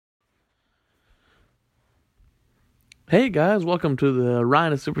Hey guys, welcome to the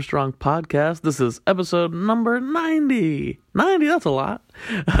Ryan is Super Strong podcast. This is episode number 90. 90, that's a lot.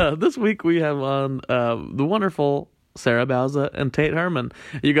 This week we have on the wonderful Sarah Bauza and Tate Herman.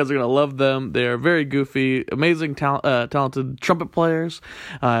 You guys are going to love them. They're very goofy, amazing, talented trumpet players.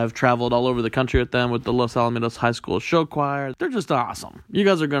 I've traveled all over the country with them with the Los Alamitos High School Show Choir. They're just awesome. You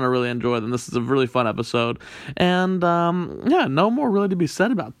guys are going to really enjoy them. This is a really fun episode. And, no more really to be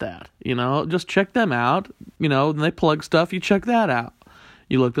said about that. Just check them out. When they plug stuff, you check that out.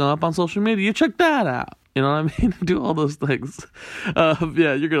 You look them up on social media, you check that out. You know what I mean? Do all those things. You're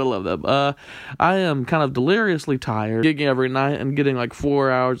going to love them. I am kind of deliriously tired, gigging every night and getting like 4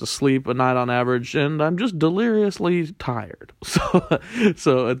 hours of sleep a night on average, and I'm just deliriously tired. So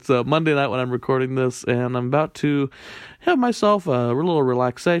it's Monday night when I'm recording this, and I'm about to have myself a little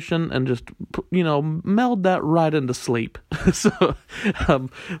relaxation and just, meld that right into sleep. So I'm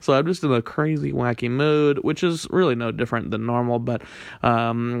just in a crazy, wacky mood, which is really no different than normal, but,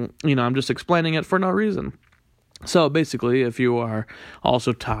 I'm just explaining it for no reason. So basically, if you are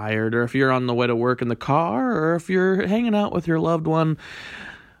also tired, or if you're on the way to work in the car, or if you're hanging out with your loved one,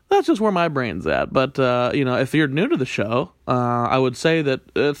 that's just where my brain's at. But, if you're new to the show, I would say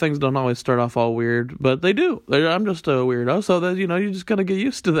that things don't always start off all weird, but they do. I'm just a weirdo, so that, you're just going to get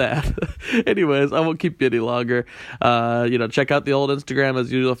used to that. Anyways, I won't keep you any longer. Check out the old Instagram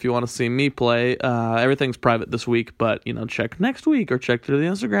as usual if you want to see me play. Everything's private this week, but, check next week or check through the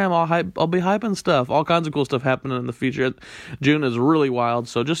Instagram. I'll be hyping stuff. All kinds of cool stuff happening in the future. June is really wild,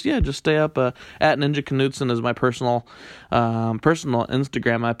 so just stay up. At Ninja Knutson is my personal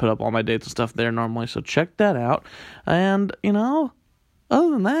Instagram. I put up all my dates and stuff there normally, so check that out. And, other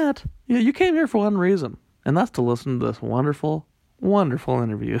than that, you came here for one reason, and that's to listen to this wonderful, wonderful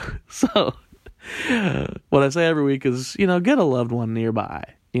interview. So, what I say every week is, get a loved one nearby.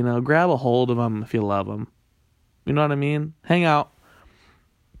 Grab a hold of them if you love them. You know what I mean? Hang out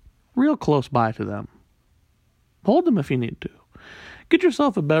real close by to them. Hold them if you need to. Get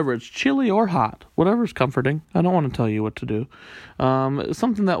yourself a beverage, chilly or hot, whatever's comforting. I don't want to tell you what to do.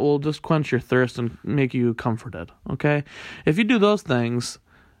 Something that will just quench your thirst and make you comforted, okay? If you do those things,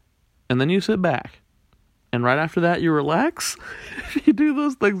 and then you sit back, and right after that you relax, if you do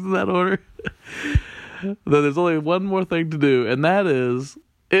those things in that order, then there's only one more thing to do, and that is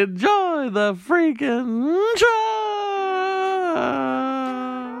enjoy the freaking show!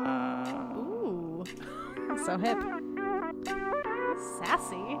 Ooh, that's so hip.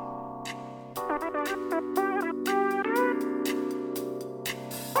 Sassy.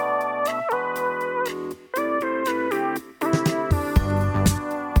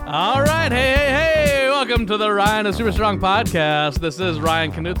 All right, hey, welcome to the Ryan is Super Strong podcast. This is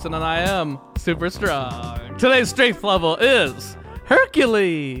Ryan Knutson, and I am super strong. Today's strength level is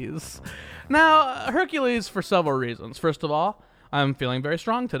Hercules. Now, Hercules for several reasons. First of all, I'm feeling very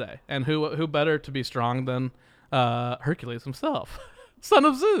strong today, and who better to be strong than Hercules himself, son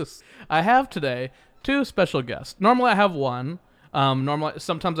of Zeus. I have today two special guests. Normally I have one.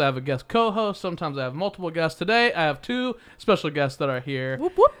 Sometimes I have a guest co-host. Sometimes I have multiple guests. Today I have two special guests that are here.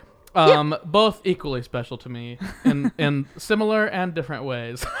 Whoop, whoop. Both equally special to me in similar and different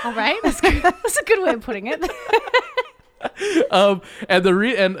ways. All right, that's good. That's a good way of putting it.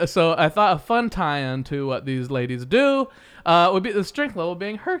 So I thought a fun tie-in to what these ladies do would be the strength level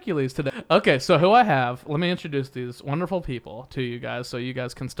being Hercules today. Okay, so who I have, let me introduce these wonderful people to you guys so you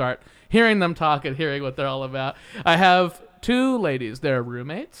guys can start hearing them talk and hearing what they're all about. I have two ladies. They're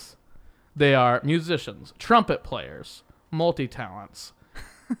roommates. They are musicians, trumpet players, multi-talents.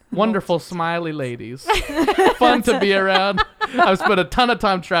 Wonderful, smiley ladies. Fun to be around. I've spent a ton of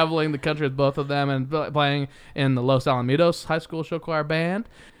time traveling the country with both of them and playing in the Los Alamitos High School Show Choir band.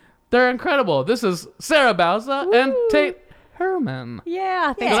 They're incredible. This is Sarah Bauza and Tate Herman.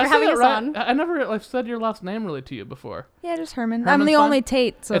 Yeah, thanks for having us on. I never said your last name really to you before. Yeah, just Herman. Herman's I'm the fine? only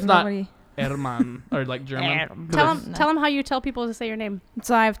Tate, so It's nobody. not Herman or like German. Tell them how you tell people to say your name.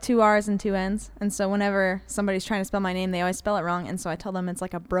 So I have 2 R's and 2 N's, and so whenever somebody's trying to spell my name, they always spell it wrong, and so I tell them it's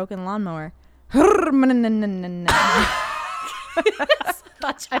like a broken lawnmower. Herman.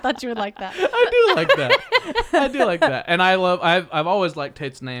 I thought you would like that. I do like that. And I've always liked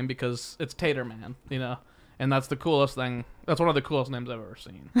Tate's name because it's Taterman, and that's the coolest thing. That's one of the coolest names I've ever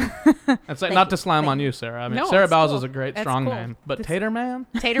seen. It's like, not to slam on you, Sarah. I mean, No, Sarah it's Bowles cool. is a great, That's strong cool. name. But Taterman?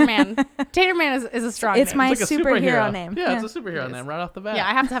 Taterman is a strong It's name. my It's like a superhero name. Yeah, it's a superhero name right off the bat. Yeah,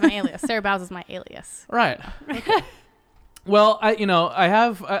 I have to have an alias. Sarah Bowles is my alias. Right. Okay. Well, I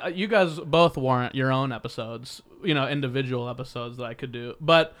have, you guys both warrant your own episodes, individual episodes that I could do.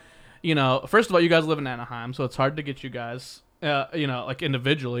 But, first of all, you guys live in Anaheim, so it's hard to get you guys like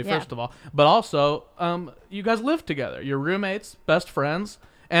individually, Yeah. first of all, but also you guys live together. You're roommates, best friends.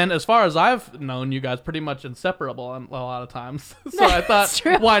 And as far as I've known you guys, pretty much inseparable a lot of times. So I That's thought,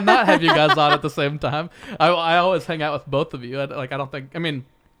 true. why not have you guys on at the same time? I always hang out with both of you.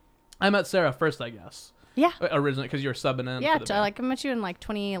 I met Sarah first, I guess, Yeah. originally, because you were subbing in. Yeah. for the band. I met you in like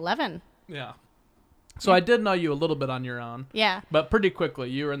 2011. Yeah. So I did know you a little bit on your own. Yeah. But pretty quickly,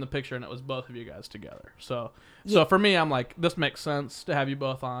 you were in the picture, and it was both of you guys together. So for me, I'm like, this makes sense to have you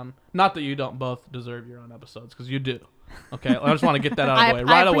both on. Not that you don't both deserve your own episodes, because you do. Okay, I just want to get that out of the way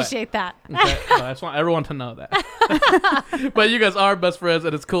right I away. appreciate that. Okay, so I just want everyone to know that. But you guys are best friends,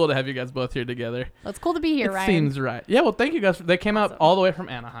 and it's cool to have you guys both here together. Well, it's cool to be here, It Ryan. seems right. Yeah, well, thank you guys. They came out Awesome. all the way from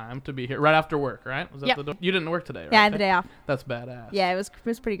Anaheim to be here right after work, right? Was that Yep. you didn't work today, right? Yeah, I had the day off. That's badass. Yeah, it was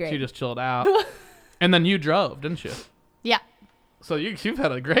pretty So great. you just chilled out. And then you drove, didn't you? Yeah. So you've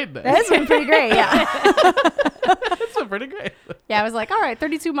had a great day. It's been pretty great. Yeah. It's been pretty great. Yeah, I was like, all right,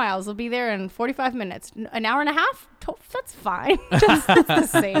 32 miles. We'll be there in 45 minutes. An hour and a half? That's fine. It's the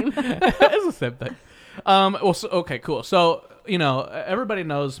same. It's the same thing. Okay, cool. So, everybody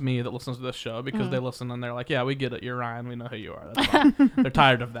knows me that listens to this show because they listen and they're like, yeah, we get it. You're Ryan. We know who you are. That's fine. They're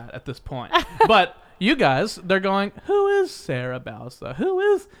tired of that at this point. But you guys, they're going, who is Sarah Bauza? Who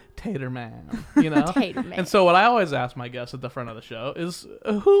is Tater Man? Tater Man. And so what I always ask my guests at the front of the show is,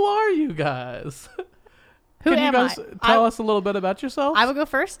 who are you guys? Who Can am you guys I? tell us a little bit about yourselves? I will go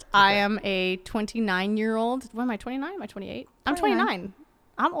first. I am a 29-year-old. What am I, 29? Am I 28? I'm 29.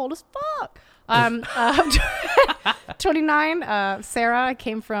 I'm old as fuck. 29. Sarah, I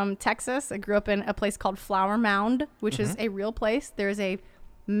came from Texas. I grew up in a place called Flower Mound, which is a real place. There is a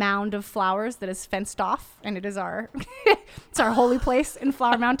mound of flowers that is fenced off, and it is our it's our holy place in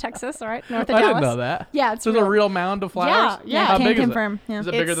Flower Mound, Texas. All right, north of I Dallas. didn't know that. Yeah, it's There's a real mound of flowers? Yeah. How Can big confirm. is it? Yeah. Is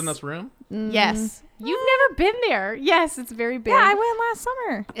it bigger It's- than this room? Yes, you've never been there. Yes, it's very big. Yeah, I went last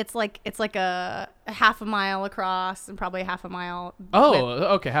summer. It's like a half a mile across and probably a half a mile. Oh, width.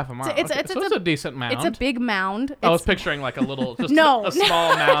 okay, half a mile. It's Okay, so it's a decent mound. It's a big mound. I was It's picturing like a little, just No, a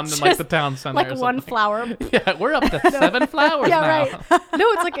small mound in like the just town center. like or one something. flower. Yeah, we're up to 7 flowers Yeah, now. right. No,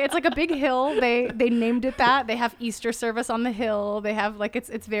 it's like a big hill. They named it that. They have Easter service on the hill. They have like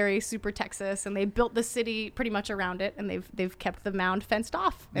it's very super Texas, and they built the city pretty much around it, and they've kept the mound fenced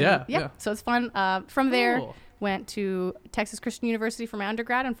off. And Yeah. So it's fun. From there, Cool. went to Texas Christian University for my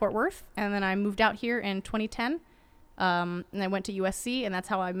undergrad in Fort Worth, and then I moved out here in 2010. And I went to USC, and that's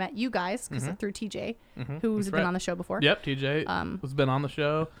how I met you guys through TJ, who's That's been right. on the show before. Yep, TJ has been on the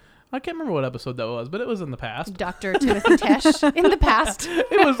show. I can't remember what episode that was, but it was in the past. Dr. Timothy Tesh in the past.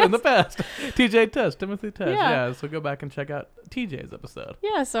 It was in the past. TJ Test, Timothy Test. Yeah. Yeah, so go back and check out TJ's episode.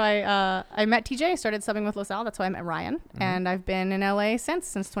 Yeah, so I met TJ, started subbing with LaSalle. That's how I met Ryan. And I've been in LA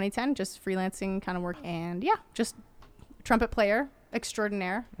since 2010, just freelancing kind of work. And yeah, just trumpet player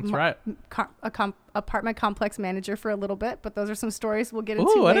extraordinaire. That's right. Apartment complex manager for a little bit, but those are some stories we'll get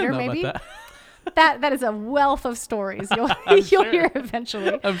into Ooh, I later, didn't know maybe. about That is a wealth of stories. You'll I'm you'll sure. hear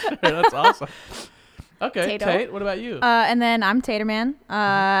eventually. I'm sure. That's awesome. Okay, Tato. Tate, what about you? And then I'm Tater Man.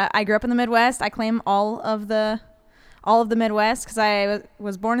 I grew up in the Midwest. I claim all of the Midwest because I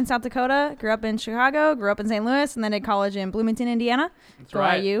was born in South Dakota, grew up in Chicago, grew up in St. Louis, and then did college in Bloomington, Indiana. That's Go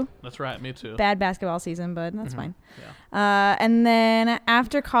right. IU. That's right. Me too. Bad basketball season, but that's fine. Yeah. And then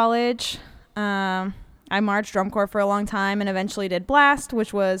after college, I marched drum corps for a long time and eventually did blast,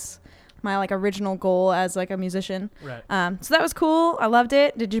 which was my like original goal as like a musician. Right. So that was cool. I loved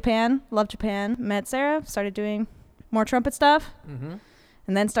it. Did Japan. Loved Japan. Met Sarah. Started doing more trumpet stuff. Mm-hmm.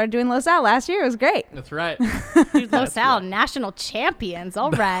 And then started doing LaSalle last year. It was great. That's right. Dude, LaSalle, right. national champions.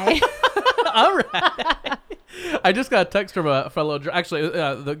 All right. All right. I just got a text from a fellow. Actually,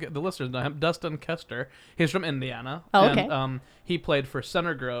 the listeners know him, Dustin Kester. He's from Indiana. Oh, okay. And he played for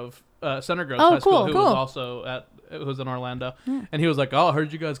Center Grove Oh, High School, cool, who cool. was also who was in Orlando. And he was like, "Oh, I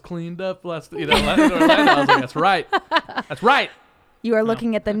heard you guys cleaned up last in Orlando." I was like, "That's right. That's right." You are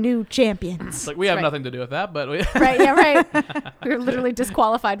looking at the new champions. It's like we have right. nothing to do with that, but we. Right, yeah, right. We were literally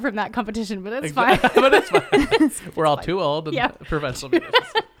disqualified from that competition, but it's fine. But it's fine. We're all too old and Yeah. professional musicians,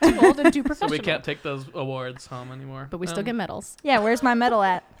 Too old and too so professional. we can't take those awards home anymore. But we still get medals. Yeah, where's my medal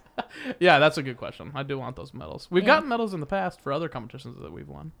at? Yeah, that's a good question. I do want those medals. We've Yeah. gotten medals in the past for other competitions that we've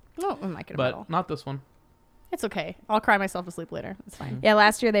won, Oh, we might get a but medal. not this one. It's okay. I'll cry myself to sleep later. It's fine. Yeah,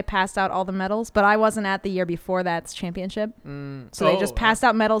 last year they passed out all the medals, but I wasn't at the year before that's championship. So they just passed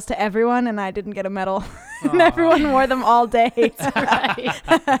out medals to everyone, and I didn't get a medal. And everyone wore them all day. Right.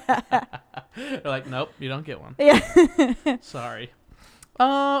 They're like, nope, you don't get one. Yeah. Sorry.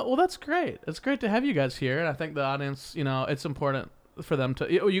 Well, that's great. It's great to have you guys here, and I think the audience, it's important for them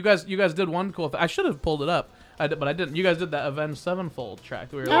to. You guys did one cool thing. I should have pulled it up. but I didn't. You guys did that Avenged Sevenfold track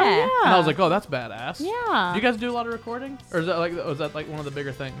that we were Yeah. like, Yeah. and I was like, oh, that's badass. Yeah. Do you guys do a lot of recording, or is that like one of the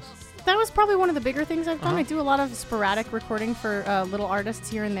bigger things? That was probably one of the bigger things I've done. Uh-huh. I do a lot of sporadic recording for little artists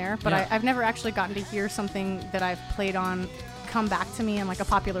here and there, but Yeah. I've never actually gotten to hear something that I've played on come back to me in like a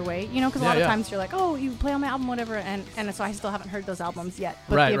popular way, you know, because a lot of times you're like, oh, you play on my album, whatever, and so I still haven't heard those albums yet.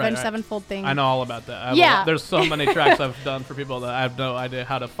 But Right, the right, Avenged right. Sevenfold thing, I know all about that. Yeah. There's so many tracks I've done for people that I have no idea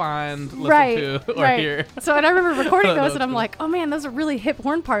how to find, listen right, to, or right. hear. So and I remember recording That those, was and I'm cool. like, oh man, those are really hip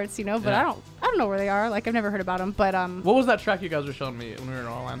horn parts, you know, but Yeah. I don't know where they are. Like I've never heard about them, but What was that track you guys were showing me when we were in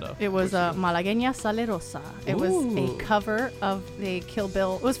Orlando? it was Malagueña Salerosa. It was a Ooh. cover of the Kill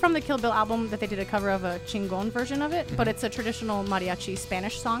Bill. It was from the Kill Bill album that they did a cover of a Chingon version of it, but it's a traditional mariachi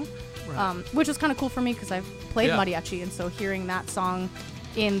Spanish song, Right. which was kind of cool for me because I've played Yeah. mariachi, and so hearing that song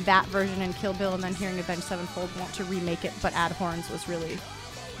in that version in Kill Bill and then hearing Avenged Sevenfold want to remake it but add horns was really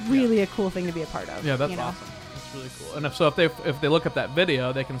a cool thing to be a part of. Yeah, that's you know? awesome. That's really cool. And if they look at that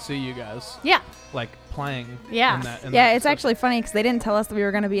video, they can see you guys Yeah. like playing. Yeah. In that, in Yeah, that it's actually funny because they didn't tell us that we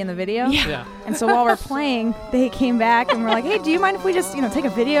were going to be in the video. Yeah. Yeah. And so while we're playing, they came back and were like, hey, do you mind if we just, take a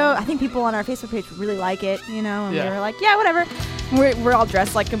video? I think people on our Facebook page would really like it, And Yeah. we were like, yeah, whatever. We're all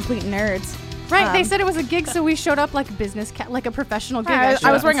dressed like complete nerds. Right, they Um, said it was a gig, so we showed up like like a professional gig.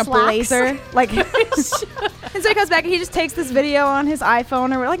 I was wearing a Slacks. blazer. And so he comes back and he just takes this video on his iPhone,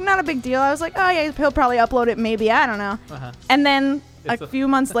 and we're like, not a big deal. I was like, oh yeah, he'll probably upload it, maybe. I don't know. Uh-huh. And then It's a few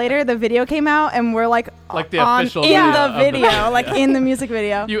months later, the video came out, and we're like Like the on official in video the of the video, video, like yeah. in the music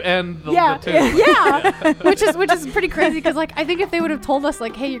video. You end the, Yeah, the tune. yeah, which is pretty crazy because like I think if they would have told us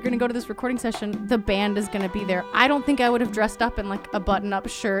like, hey, you're gonna go to this recording session, the band is gonna be there. I don't think I would have dressed up in like a button-up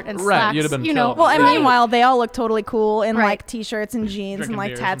shirt and Right, slacks. you'd have been you know. chilling. Well, and Right. meanwhile, they all look totally cool in Right. like t-shirts and jeans Drinking and like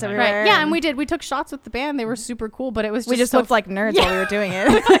beers tats and everywhere. Right. Yeah, and we did. We took shots with the band. They were super cool, but it was we just so looked like nerds Yeah. while we were doing it.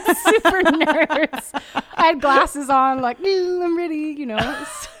 super nerds. I had glasses on, like I'm ready.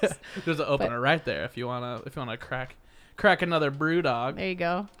 There's an opener right there if you wanna crack another brew dog. There you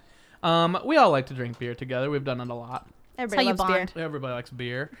go. We all like to drink beer together. We've done it a lot. Everybody how you loves beer. bond. Everybody likes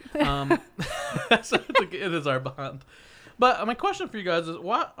beer. So it is our bond. But my question for you guys is,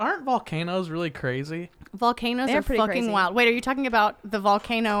 aren't volcanoes really crazy? Volcanoes They're are pretty fucking crazy. wild. Wait, are you talking about the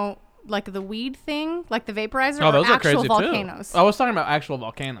volcano, like the weed thing, like the vaporizer, Oh, or those are actual crazy volcanoes? too. I was talking about actual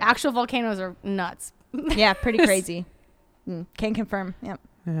volcanoes. Actual volcanoes are nuts. Yeah, pretty crazy. Can confirm. Yep.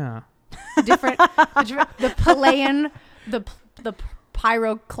 Yeah. The Palaean, the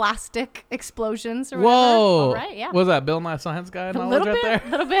pyroclastic explosions or whatever. Whoa. All right, yeah. Was that Bill Nye Science Guy A knowledge little right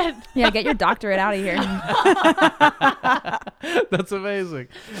bit, little bit. Yeah, get your doctorate out of here. there? That's amazing.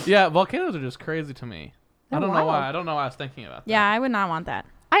 Yeah, volcanoes are just crazy to me. I They're don't know why. wild. I don't know why I was thinking about that. Yeah, I would not want that.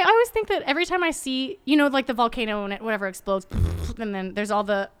 I always think that every time I see, like the volcano and whatever explodes, and then there's all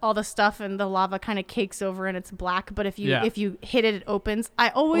the stuff and the lava kind of cakes over and it's black. But if you Yeah. hit it, it opens. I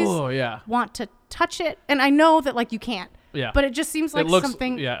always Oh, yeah. want to touch it, and I know that like you can't. Yeah. But it just seems like it looks,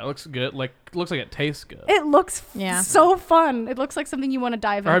 something. Yeah, it looks good. Looks like it tastes good. It looks Yeah. so fun. It looks like something you want to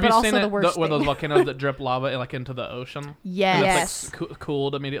dive Or in, have but you also seen the worst one of those thing. volcanoes that drip lava like into the ocean? Yes. And Yes. it's like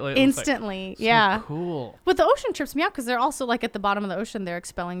cooled immediately. It looks like Instantly, so yeah. cool. But the ocean trips me out because they're also like at the bottom of the ocean. They're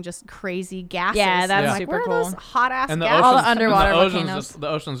expelling just crazy gases. Yeah, that's I'm like, super where are cool. those hot ass And the gases? All the ocean's- underwater and the ocean's volcanoes. the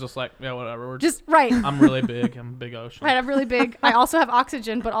ocean's just like, yeah, whatever. We're Just right. I'm really big. I'm a big ocean. Right, I'm really big. I also have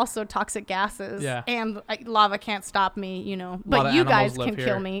oxygen, but also toxic gases. Yeah. And lava can't stop me, lot But of you animals guys live can here.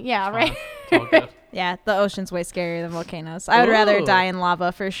 kill me. Yeah, Fine. right. It's all good. Yeah, the ocean's way scarier than volcanoes. I would rather Ooh. die in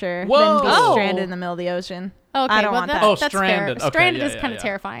lava for sure Whoa. than be Oh. stranded in the middle of the ocean. Okay, I don't well, want that, that. Oh, that's stranded. fair. Okay, Stranded yeah, is yeah, kind of yeah.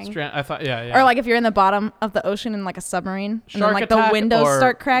 terrifying. I thought, yeah. Or like if you're in the bottom of the ocean in like a submarine and Shark then like the attack windows or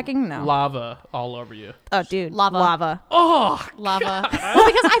start cracking. No. lava all over you. Oh, dude. Lava. Lava. Oh, Lava. Well, because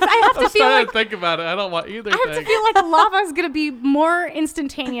I have I'm to feel starting like to think about it. I don't want either I have to thing. feel like lava is gonna be more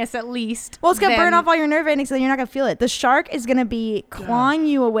instantaneous at least. Well, it's going to burn than- off all your nerve endings so you're not going to feel it. The shark is going to be clawing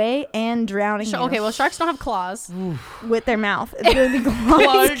you away and drowning you Okay, well, sharks don't have claws. with their mouth. It's going to be clawing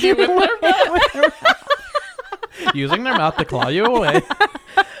Clawing you with their mouth. Using their mouth to claw you away.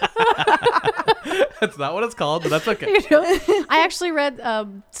 That's not what it's called, but that's okay. I actually read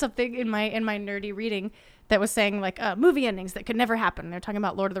something in my nerdy reading that was saying like movie endings that could never happen. They're talking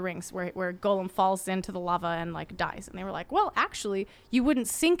about Lord of the Rings where Gollum falls into the lava and like dies, and they were like, well, actually, you wouldn't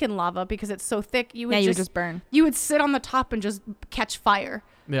sink in lava because it's so thick. You would Yeah, you would just burn. You would sit on the top and just catch fire.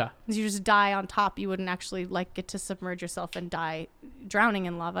 Yeah. You just die on top. You wouldn't actually like get to submerge yourself and die drowning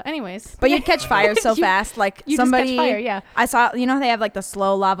in lava. Anyways, But you'd catch fire so You- fast. Like you just somebody. catch fire, yeah. I saw, how they have like the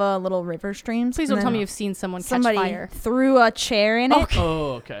slow lava little river streams? Please And don't tell then me you've seen someone catch somebody fire. threw a chair in it.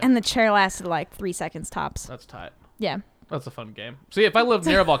 Oh, okay. And the chair lasted like 3 seconds tops. That's tight. Yeah. That's a fun game. See, if I lived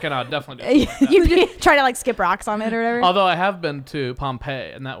near a volcano, I'd definitely do something like that. You try to like skip rocks on it or whatever. Although I have been to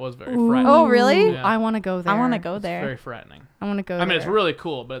Pompeii, and that was very Ooh. frightening. Oh, really? Yeah. I want to go there. I want to go It's there. very frightening. I want to go I there. mean, it's really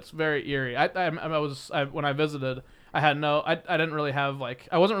cool, but it's very eerie. When I visited, I didn't really have like,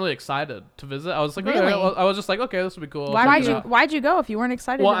 I wasn't really excited to visit. I was like, Really? okay, I was just like, okay, this would be cool. Why'd you go if you weren't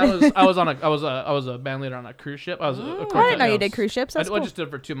excited? Well, to I was a band leader on a cruise ship. I was a I quartet. didn't know you I did was- cruise ships. That's I cool. just did it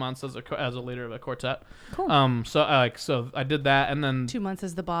for 2 months as a leader of a quartet. Cool. So I did that, and then 2 months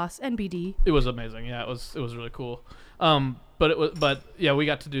as the boss. NBD. it was amazing. Yeah, it was really cool. But we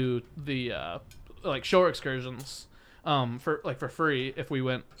got to do the like shore excursions for free if we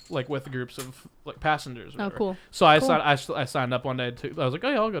went like with groups of like passengers. Or Oh, whatever. cool. So I signed up one day I was like, oh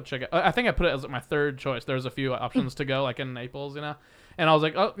yeah, I'll go check it. I think I put it as like my third choice. There was a few options to go like in Naples, and I was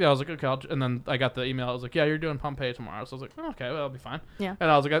like, oh yeah, I was like, okay. And then I got the email. I was like, yeah, you're doing Pompeii tomorrow. So I was like, oh, okay, well, that'll be fine. Yeah. And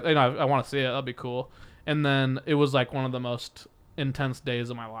I was like, I want to see it. That'll be cool. And then it was like one of the most intense days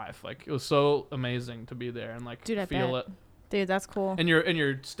of my life. Like it was so amazing to be there and like Dude, I feel bet. it. Dude, that's cool. And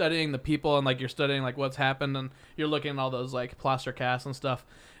you're studying the people and like you're studying like what's happened and you're looking at all those like plaster casts and stuff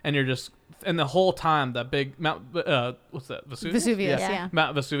and you're just and the whole time that big Mount what's that Vesuvius? Vesuvius, Yeah. yeah.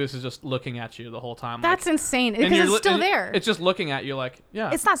 Mount Vesuvius is just looking at you the whole time. That's like, insane and because you're it's li- still and there. It's just looking at you like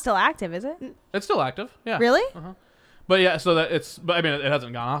It's not still active, is it? it's still active. Yeah. Really? But yeah, so that it's. But I mean, it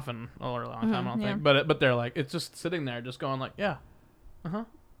hasn't gone off in a really long time. I don't yeah. think. But they're like, it's just sitting there, just going like, yeah,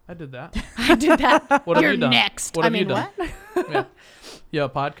 I did that. I did that. What have You're you done? next. What I have you mean, done? what? Yeah, yeah,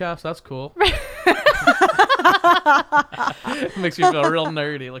 podcast. That's cool. Makes you feel real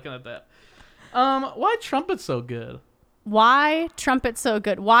nerdy looking at that. Why trumpet so good? Why trumpet so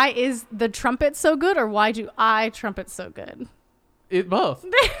good? Why is the trumpet so good, or why do I trumpet so good? It both.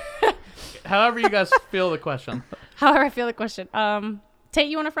 However you guys feel the question. However, I feel the question. Tate,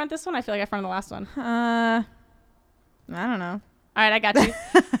 you want to front this one? I feel like I fronted the last one. I don't know. All right, I got you.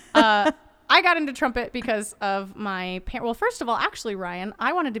 I got into trumpet because of my parents. Well, first of all, actually, Ryan,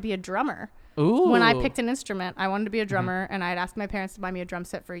 I wanted to be a drummer. Ooh. When I picked an instrument, I wanted to be a drummer, and I had asked my parents to buy me a drum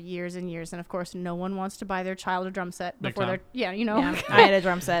set for years and years. And of course, no one wants to buy their child a drum set Big before they're, time. yeah, you know. Yeah, I had a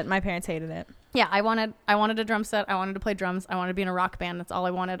drum set. My parents hated it. Yeah, I wanted a drum set. I wanted to play drums. I wanted to be in a rock band. That's all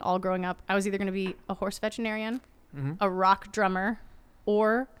I wanted all growing up. I was either going to be a horse veterinarian, a rock drummer,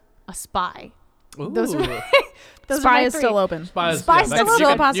 or a spy. Ooh. Those are those Spy are my is three. still open. Spy is- Spy's yeah, still that- you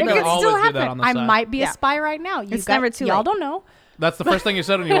open. can- you It can could always still do that happen. on the I side. might be Yeah. a spy right now. It's never too Y'all late. don't know. That's the first thing you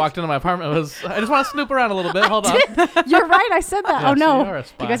said when you walked into my apartment was, I just want to snoop around a little bit. Hold on. You're right. I said that. Yeah, Oh so no, you are a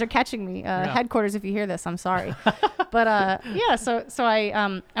spy. you guys are catching me. Yeah. Headquarters, if you hear this, I'm sorry. But yeah. So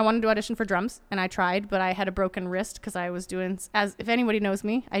I wanted to audition for drums, and I tried, but I had a broken wrist because I was doing, as if anybody knows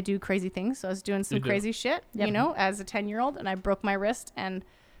me, I do crazy things. So I was doing some You do. crazy shit, Yep. you know, as a 10-year-old, and I broke my wrist, and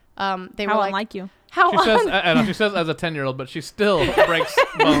they How were like, unlike you. "How?" She says, I know, she says as a 10-year-old, but she still breaks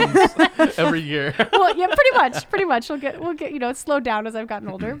bones every year. Well, yeah, pretty much. We'll get, you know, it's slowed down as I've gotten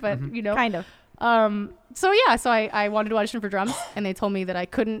older, but you know, Kind of. So yeah, so I wanted to audition for drums, and they told me that I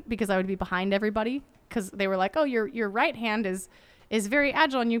couldn't because I would be behind everybody, because they were like, oh, your right hand is very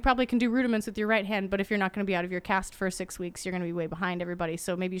agile, and you probably can do rudiments with your right hand, but if you're not going to be out of your cast for 6 weeks, you're going to be way behind everybody,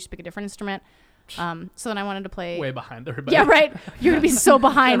 so maybe you should pick a different instrument. So then I wanted to play. Way behind everybody. Yeah, right. You're going to be so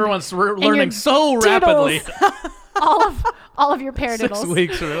behind. Everyone's your learning so rapidly. all of your 6 paradiddles.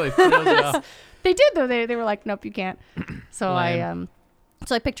 weeks really throws you off. They did though. They were like, nope, you can't. So Lame.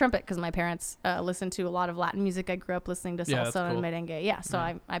 I picked trumpet because my parents listened to a lot of Latin music. I grew up listening to Yeah, that's salsa cool. and merengue. Yeah, so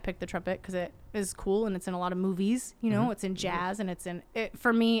I picked the trumpet because it is cool and it's in a lot of movies. You know, it's in jazz and it's in it.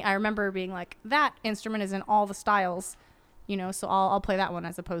 For me, I remember being like, that instrument is in all the styles. You know, so I'll play that one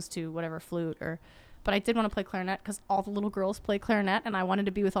as opposed to whatever flute or. But I did want to play clarinet because all the little girls play clarinet, and I wanted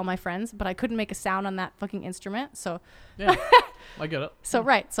to be with all my friends, but I couldn't make a sound on that fucking instrument. So Yeah, I get it. so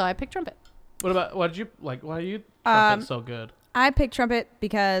I picked trumpet. What about, what did you, like, why are you trumpet so good? I picked trumpet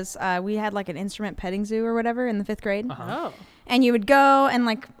because we had like an instrument petting zoo or whatever in the 5th grade. Oh. And you would go and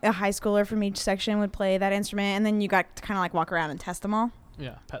like a high schooler from each section would play that instrument. And then you got to kind of like walk around and test them all.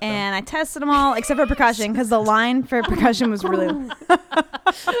 Yeah, pet them. And I tested them all except for percussion because the line for percussion was really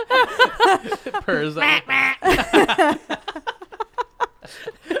Purrs.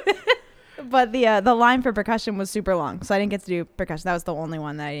 But the line for percussion was super long, so I didn't get to do percussion. That was the only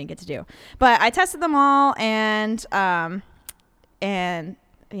one that I didn't get to do. But I tested them all, and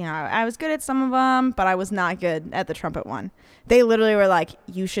I was good at some of them, but I was not good at the trumpet one. They literally were like,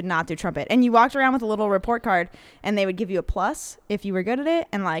 you should not do trumpet. And you walked around with a little report card, and they would give you a plus if you were good at it,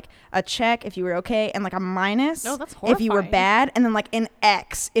 and like a check if you were okay, and like a minus that's if you were horrifying. bad, and then like an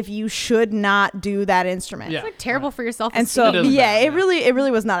X if you should not do that instrument. Yeah. It's like terrible for yourself. And so It is yeah, bad, it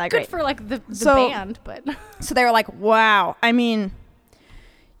really was not that good great. for like the So- band, but So they were like, wow, I mean,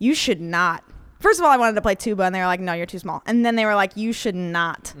 you should not. First of all, I wanted to play tuba, and they were like, no, you're too small. And then they were like, you should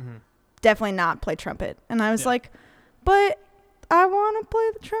not, definitely not play trumpet. And I was like, but I want to play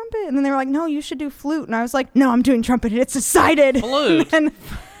the trumpet. And then they were like, no, you should do flute. And I was like, no, I'm doing trumpet. It's decided. Flute. and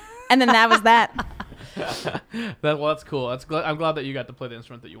then that was that. That's cool. I'm glad that you got to play the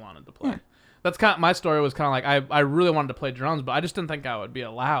instrument that you wanted to play. That's kind of, my story was kind of like I really wanted to play drums, but I just didn't think I would be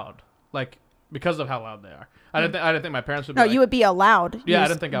allowed, like because of how loud they are. I didn't think my parents would. No, be like, you would be allowed. Yeah, I You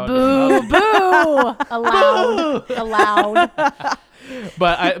didn't think I would. boo, boo, allowed.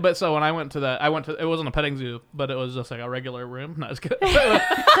 But so when I went to it wasn't a petting zoo, but it was just like a regular room. No, it's good.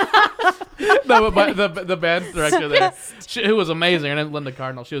 No, but the band director there, who was amazing, her name's Linda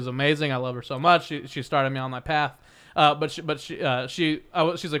Cardinal. She was amazing. I love her so much. She started me on my path. She's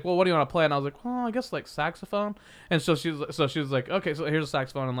like, well, what do you want to play? And I was like, well, I guess like saxophone. And so she was like, okay, so here's a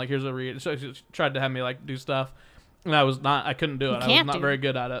saxophone and like here's a reed. So she tried to have me like do stuff, and I couldn't do it. I was can't not do very it.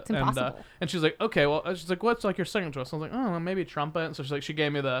 good at it. It's impossible. And she's like, okay, well, she's like, what's like your second choice? I was like, oh, well, maybe trumpet. And so she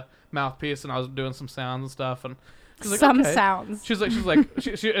gave me the mouthpiece, and I was doing some sounds and stuff, and. She's like, Some okay. sounds.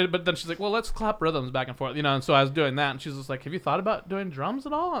 But then she's like, well, let's clap rhythms back and forth, And so I was doing that, and she's just like, have you thought about doing drums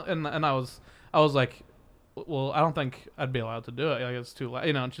at all? And I was like, well, I don't think I'd be allowed to do it. Like, it's too loud,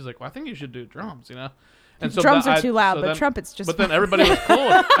 And she's like, well, I think you should do drums, And so Drums that- are too loud, so but then- trumpet's just. But then everybody was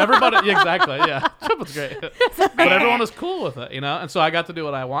cool. Everybody, exactly, yeah. Trumpet's great, but everyone was cool with it, And so I got to do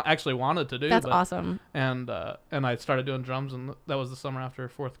what I actually wanted to do. That's but- awesome. And I started doing drums, and that was the summer after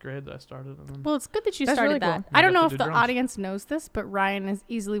 4th grade that I started. And then, Well, it's good that you That's started really that. cool. I don't got know to if do the drums. audience knows this, but Ryan is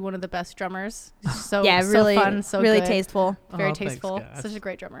easily one of the best drummers. So yeah, so really, fun, so really good. tasteful. Very Oh, thanks, tasteful. guys. Such a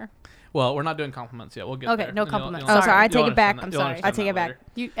great drummer. well, we're not doing compliments yet. We'll get Okay, there. no And compliments. Oh, sorry, I you'll take it back. understand I'm You'll sorry. understand I take that it back. later.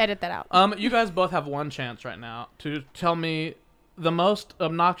 You edit that out. You guys both have one chance right now to tell me the most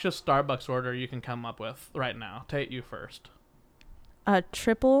obnoxious Starbucks order you can come up with right now. Tate, you first. A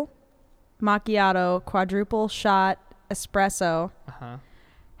triple macchiato, quadruple shot espresso, Uh-huh.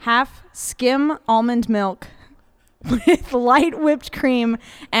 half skim almond milk with light whipped cream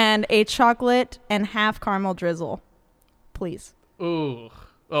and a chocolate and half caramel drizzle. Please. Ooh.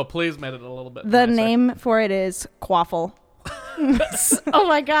 Oh, please made it a little bit The nicer. name for it is Quaffle. Oh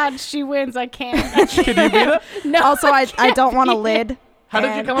my God, she wins. I can't. Can you beat it? No. Also, I don't want a beat it. lid. How did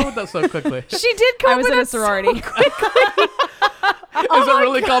you and come up with that so quickly? She did come I up was with in a it so sorority. Is it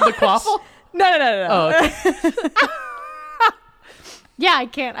really called the quaffle? No. Oh, okay. Yeah, I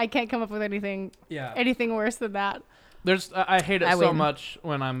can't come up with anything Yeah. worse than that. I hate it I so win. much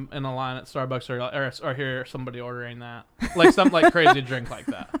when I'm in a line at Starbucks or hear somebody ordering that, like some like crazy drink like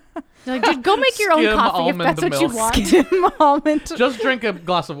that. You're like, dude, go make your own Skim coffee if almond that's what you milk. want. Skim almond. Just drink a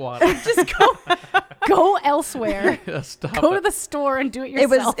glass of water. Just go elsewhere. Stop Go it. to the store and do it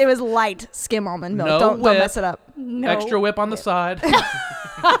yourself. It was light skim almond milk. No Don't whip. mess it up. No. Extra whip on the side.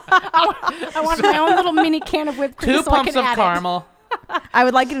 I want my own little mini can of whipped cream 2 so I pumps can of add caramel. I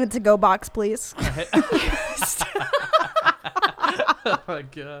would like it in a to-go box, please. Oh my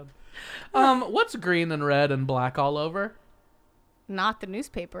god. What's green and red and black all over? it. Not the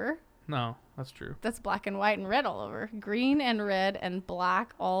newspaper. No, that's true. That's black and white and red all over. Green and red and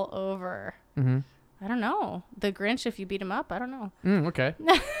black all over. Mm-hmm. I don't know. The Grinch, if you beat him up, I don't know. Okay.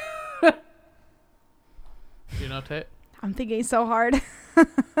 You know, Tate? I'm thinking so hard.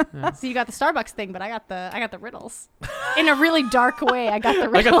 So you got the Starbucks thing, but I got the riddles. In a really dark way, I got the I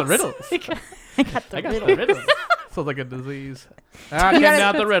riddles. got the riddles. I got the I got riddle. the riddles. Sounds like a disease. I You came gotta-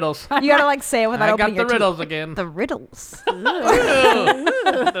 out the riddles. You gotta like say it without I opening got the your riddles again. teeth. The riddles. Ew.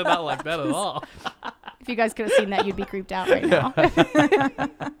 They're not like that at all. If you guys could have seen that, you'd be creeped out right now.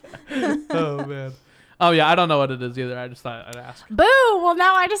 Oh man. Oh yeah, I don't know what it is either. I just thought I'd ask. Boo! Well,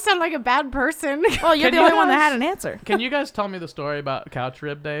 now I just sound like a bad person. Well, you're Can the you only one that guys- had an answer. Can you guys tell me the story about couch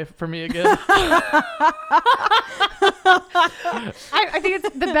rib day for me again? I think it's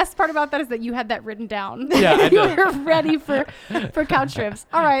the best part about that is that you had that written down. Yeah, I you did. were ready for couch ribs.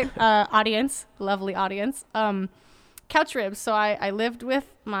 All right, audience, lovely audience. Couch ribs. So I lived with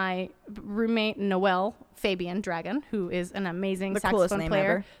my roommate Noelle Fabian Dragon, who is an amazing The coolest saxophone name player.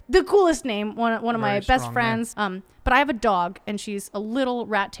 ever. The coolest name. One of my Very best strong friends. But I have a dog, and she's a little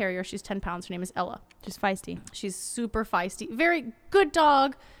rat terrier. She's 10 pounds. Her name is Ella. Just feisty. She's super feisty. Very good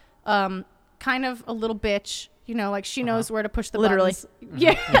dog. Kind of a little bitch. You know, like she knows where to push the Literally. buttons.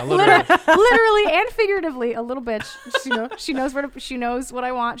 Yeah, Yeah, literally. literally and figuratively, a little bitch. She knows where to. She knows what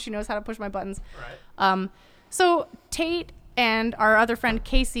I want. She knows how to push my buttons. Right. So Tate and our other friend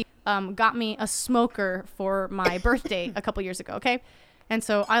Casey got me a smoker for my birthday a couple years ago. Okay. And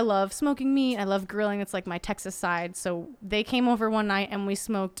so I love smoking meat. I love grilling. It's like my Texas side. So they came over one night and we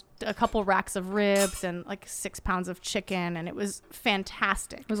smoked a couple racks of ribs and like 6 pounds of chicken. And it was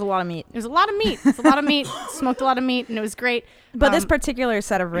fantastic. It was a lot of meat. It was a lot of meat. It's a lot of meat. Smoked a lot of meat and it was great. But this particular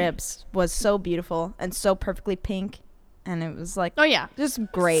set of ribs was so beautiful and so perfectly pink. And it was like, Oh yeah. just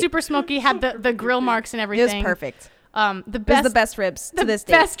great. Super smoky. Had the grill marks and It everything. was perfect. The It was best the best ribs to this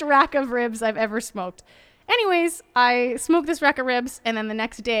day. best rack of ribs I've ever smoked. Anyways, I smoked this rack of ribs, and then the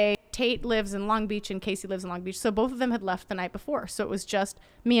next day, Tate lives in Long Beach and Casey lives in Long Beach. So both of them had left the night before. So it was just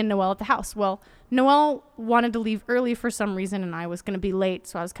me and Noelle at the house. Well, Noelle wanted to leave early for some reason, and I was going to be late.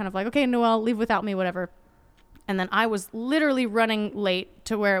 So I was kind of like, okay, Noelle, leave without me, whatever. And then I was literally running late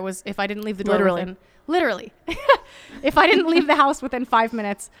to where it was, if I didn't leave the door literally. If I didn't leave the house within 5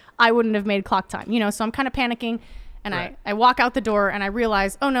 minutes, I wouldn't have made clock time. You know, so I'm kind of panicking. And Right. I walk out the door and I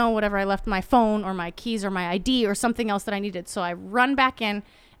realize, oh no, whatever, I left my phone or my keys or my ID or something else that I needed. So I run back in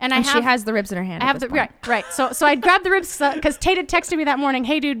and she has the ribs in her hand. I have the right. So I grabbed the ribs because Tate had texted me that morning,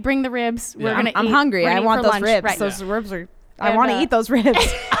 hey dude, bring the ribs. We're Yeah. gonna I'm eat. hungry. We're I gonna eat want for those lunch." ribs. Right. Those ribs are. I And, want to eat those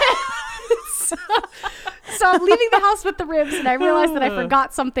ribs. So I'm leaving the house with the ribs and I realized that I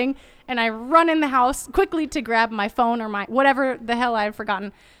forgot something and I run in the house quickly to grab my phone or my whatever the hell I had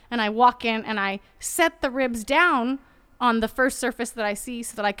forgotten. And I walk in and I set the ribs down on the first surface that I see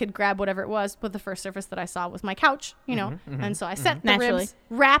so that I could grab whatever it was. But the first surface that I saw was my couch, you know. And so I set the Naturally. ribs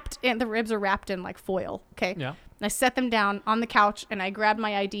wrapped in, the ribs are wrapped in like foil. Okay. Yeah. And I set them down on the couch and I grabbed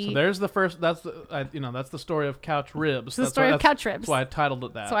my ID. So there's the first. That's the story of couch ribs. the That's story why- of couch ribs. That's why I titled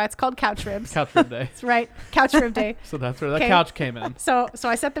it that. That's why it's called couch ribs. Couch rib day. That's right. Couch rib day. So that's where the Okay. couch came in. So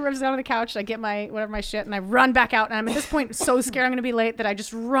I set the ribs down on the couch. I get my my shit, and I run back out. And I'm at this point so scared I'm gonna be late that I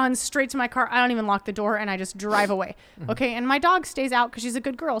just run straight to my car. I don't even lock the door, and I just drive away. Okay, and my dog stays out because she's a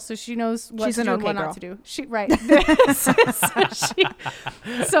good girl, so she knows what She's to an do and okay what girl. not to do. She right.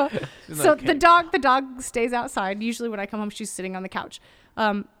 so okay the dog stays outside. Usually when I come home, she's sitting on the couch.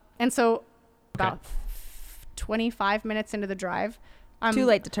 And so about 25 minutes into the drive. Too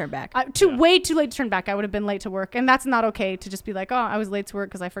late to turn back. Way too late to turn back. I would have been late to work, and that's not okay to just be like, oh, I was late to work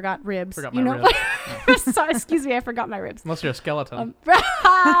because I forgot ribs. Forgot you my know, ribs. Sorry, excuse me, I forgot my ribs. Unless you're a skeleton.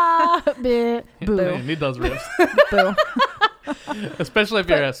 Bleh. Boo. You need those ribs. Boo. Especially if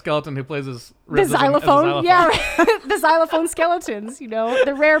you're a skeleton who plays his The ribs as a xylophone, yeah, the xylophone skeletons. You know,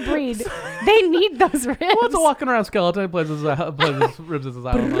 the rare breed. They need those ribs. What's a walking around skeleton who plays his ribs as a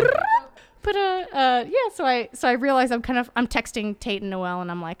xylophone? But yeah, so I realized I'm texting Tate and Noelle,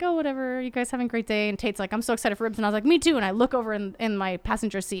 and I'm like, oh, whatever, you guys having a great day. And Tate's like, I'm so excited for ribs, and I was like, me too. And I look over in my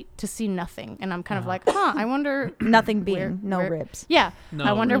passenger seat to see nothing, and I'm kind of like, I wonder. Nothing being no where- ribs. Yeah, No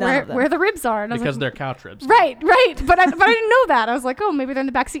I wonder None where of them. where the ribs are. And I was Because like, they're couch ribs. right. But I didn't know that. I was like, oh, maybe they're in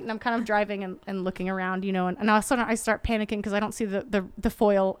the back seat, and I'm kind of driving and looking around, you know. And all of a sudden I start panicking because I don't see the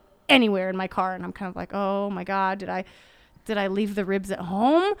foil anywhere in my car, and I'm kind of like, oh my god, did I leave the ribs at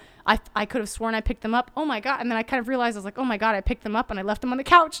home? I could have sworn I picked them up. Oh my god. And then I kind of realized, I was like, oh my god, I picked them up and I left them on the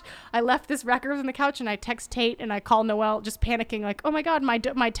couch. I left this rack of ribs on the couch, and I text Tate and I call Noelle just panicking like, oh my god, my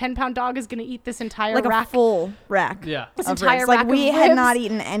 10-pound dog is going to eat this entire Like rack. a full rack. Yeah. This Of entire ribs. Like rack we of had ribs. not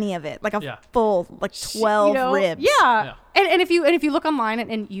eaten any of it. Like a Yeah. full, like 12 You know, ribs. Yeah. Yeah. And if you look online,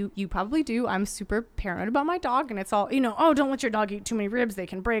 and you probably do, I'm super paranoid about my dog, and it's all, you know, oh, don't let your dog eat too many ribs, they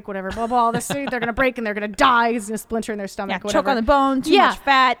can break, whatever, blah blah. All this, they're gonna break and they're gonna die. It's gonna splinter in their stomach. Yeah, whatever. choke on the bone, too Yeah. much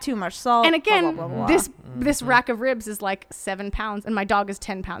fat, too much salt. And again, blah, blah, blah, blah. this rack of ribs is like 7 pounds, and my dog is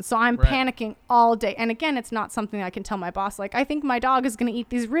 10 pounds. So I'm Right. panicking all day. And again, it's not something I can tell my boss. Like, I think my dog is gonna eat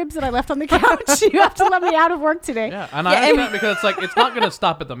these ribs that I left on the couch. You have to let me out of work today. Yeah, and I understand because it's like it's not gonna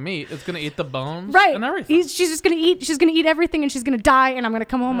stop at the meat. It's gonna eat the bones Right. and everything. She's just gonna eat. She's gonna eat everything, and she's gonna die. And I'm gonna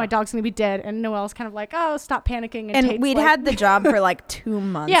come home. My dog's gonna be dead. And Noelle's kind of like, oh, stop panicking. And Tate's we'd like, had the job for like 2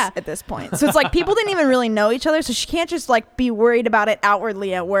 months Yeah. at this point. So it's like people didn't even really know each other. So she can't just like be worried about it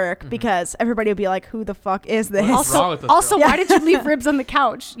outwardly at work because everybody would be like, who the fuck is this? What's wrong with this Also, girl? why did you leave ribs on the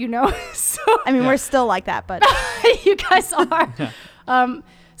couch? You know. So I mean, Yeah. we're still like that, but you guys are.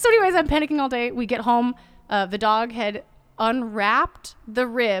 So anyways, I'm panicking all day. We get home. The dog had unwrapped the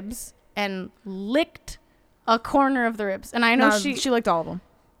ribs and licked a corner of the ribs. And I know no, she licked all of them.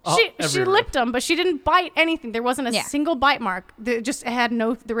 she every rib. licked them, but she didn't bite anything. There wasn't a Yeah. single bite mark. The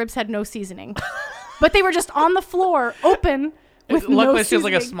ribs had no seasoning. But they were just on the floor, open, with Luckily, no she was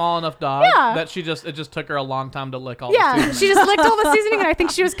like a seasoning. small enough dog Yeah. that it just took her a long time to lick all the Yeah, seasoning. she just licked all the seasoning, and I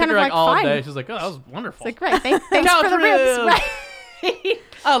think she was Took kind her of like all fine. day. She's like, oh, that was wonderful. It's like, right, thanks Couch for the ribs. ribs. Right.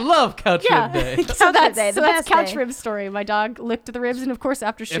 I love couch Yeah. rib day. So that's day, the that's best couch day. rib story. My dog licked the ribs, and of course,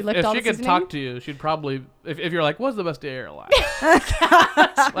 after she licked if all she the could seasoning, talk to you, she'd probably, if you're like, what's the best day of your life?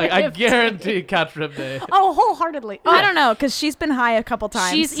 Like, I rib guarantee couch rib day. oh, wholeheartedly. I don't know, because she's been high a couple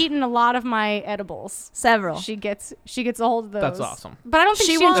times. She's eaten a lot of my edibles. several. She gets a hold of those. That's awesome. But I don't think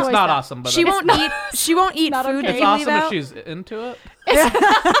She she won't- enjoys It's not that. awesome, but She it's, won't eat. She won't eat Not food okay. that it's you awesome leave if out. she's into it.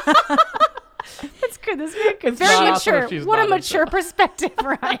 That's good. That's very good. It's Very not awesome if mature. she's What a not into mature it. perspective,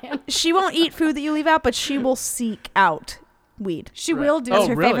 Ryan. She won't eat food that you leave out, but she will seek out weed. She Right. will do. That's Oh,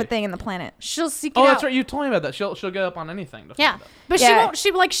 her really? favorite thing in the planet. She'll seek it Oh, out. that's right. You told me about that. She'll get up on anything to Yeah, find it. but Yeah.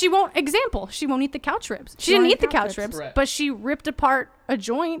 she won't. Example, she won't eat the couch ribs. She won't didn't eat eat the couch couch ribs. ribs, Right. but she ripped apart a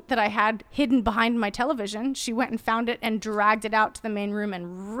joint that I had hidden behind my television. She went and found it and dragged it out to the main room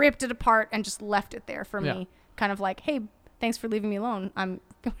and ripped it apart and just left it there for Yeah. me. Kind of like, hey, thanks for leaving me alone. I'm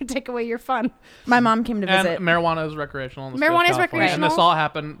going to take away your fun. My mom came to And visit. marijuana is recreational. In the state of Marijuana is California, And this recreational. all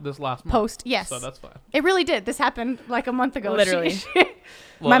happened this last month. Post, yes. So that's fine. It really did. This happened like a month ago. Literally.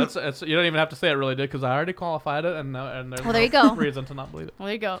 Well, My- it's, you don't even have to say it really did because I already qualified it, and there's Well, there you no go. reason to not believe it. Well,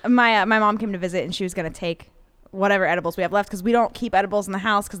 there you go. My mom came to visit, and she was gonna take whatever edibles we have left because we don't keep edibles in the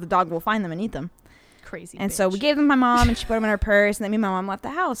house because the dog will find them and eat them. Crazy. And so we bitch. gave them to my mom, and she put them in her purse. And then me and my mom left the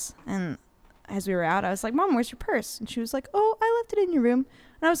house. And as we were out, I was like, "Mom, where's your purse?" And she was like, "Oh, I left it in your room."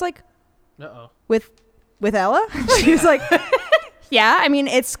 And I was like, Uh-oh. with Ella? She was like, yeah, I mean,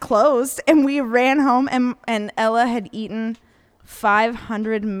 it's closed. And we ran home, and Ella had eaten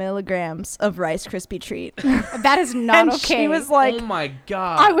 500 milligrams of Rice Krispie treat. That is not and okay. she was like, oh my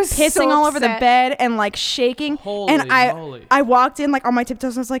god! I was pissing so all over the upset. bed and like shaking. Holy and moly. I walked in like on my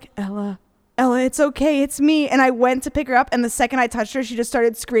tiptoes and I was like, Ella, it's okay, it's me. And I went to pick her up, and the second I touched her, she just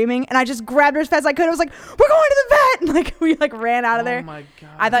started screaming, and I just grabbed her as fast as I could. I was like, we're going to the vet. And like we like ran out of there. Oh my god!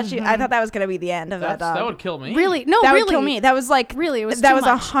 I thought that was gonna be the end of that dog. That would kill me. Really? No, That really. would kill me. That was like Really, it was that too was much.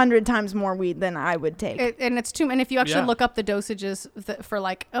 100 times more weed than I would take. And it's too. And if you actually Yeah. look up the dosages for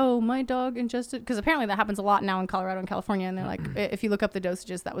like, oh, my dog ingested, because apparently that happens a lot now in Colorado and California, and they're like, if you look up the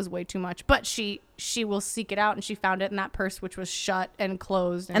dosages, that was way too much. But she will seek it out, and she found it in that purse, which was shut and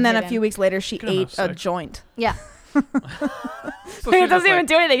closed. and then a hidden. few weeks later, she Goodness ate a sakes. joint. Yeah. So It doesn't even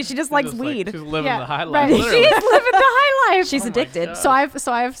do anything. She just likes she's weed. she's living Yeah, the high right. life. She Literally. is living the high life. She's Oh my addicted. God. So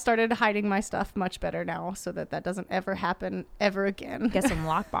I've started hiding my stuff much better now, so that doesn't ever happen ever again. Get some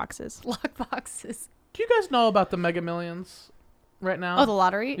lock boxes. Lock boxes. Do you guys know about the Mega Millions right now? Oh, the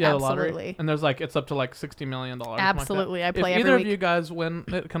lottery? yeah, Absolutely. the lottery. And there's like it's up to like $60 million. something like that. Absolutely. I play if every either week. of you guys win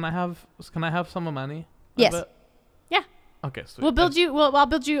it, can I have some of money? Yes. Of it? Yeah. Okay, sweet. I'll build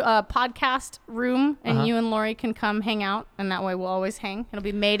you a podcast room, and Uh-huh. you and Lori can come hang out, and that way we'll always hang. It'll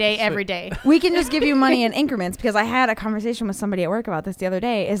be May Day every day. We can just give you money in increments, because I had a conversation with somebody at work about this the other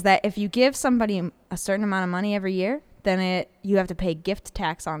day, is that if you give somebody a certain amount of money every year, then you have to pay gift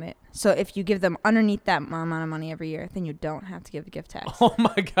tax on it. So if you give them underneath that amount of money every year, then you don't have to give the gift tax. Oh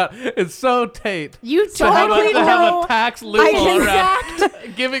my god, it's so Tate. You To have, totally to have know. a tax loophole around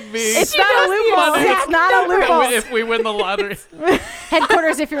Exact giving me It's She not a knows the loophole. exact It's not a number. loophole. if we win the lottery.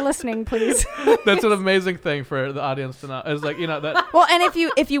 headquarters. If you're listening, please. That's an amazing thing for the audience to know. It's like, you know, that Well, and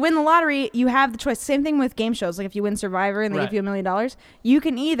if you win the lottery, you have the choice. Same thing with game shows. Like if you win Survivor and they Right. give you $1 million, you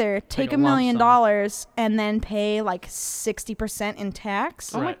can either take a $1 lump million sum. and then pay like 60% in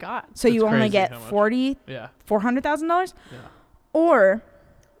tax. Oh my Right. god. So It's you only crazy get how much. $400,000, yeah. or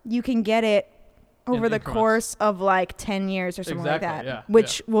you can get it over the increments. course of like 10 years or something Exactly, like that, yeah,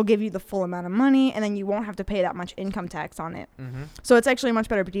 which will give you the full amount of money, and then you won't have to pay that much income tax on it. Mm-hmm. So it's actually a much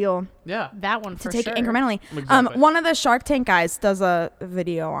better deal Yeah. That one to for take sure. it incrementally. Exactly. One of the Shark Tank guys does a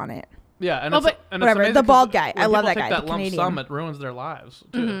video on it. Yeah, and Oh, it's, but- and whatever, it's amazing the 'cause bald guy. when I love people that take guy, That the lump Canadian. sum, it ruins their lives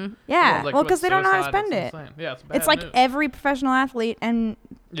too. Mhm. Yeah, Like well, with because they don't know how to suicide, spend it's it. insane. Yeah, it's bad It's like news. every professional athlete and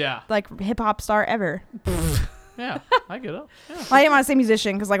Yeah, like hip hop star ever. yeah, I get it. Yeah. Well, I didn't want to say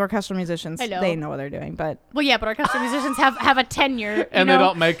musician because like orchestral musicians, I know. they know what they're doing. But Well, yeah, but orchestra musicians have a tenure, And you they know?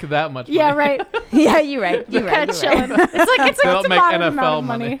 don't make that much. Yeah, money. right. yeah, you're right. You're Kind right. of You're right. chilling. It's don't a make moderate amount NFL of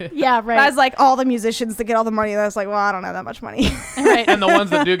money. money. Yeah, I right. was like all the musicians that get all the money. And I was like, well, I don't have that much money. right. And the ones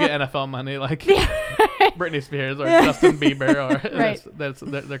that do get NFL money, like Britney Spears or Justin Bieber, or Right.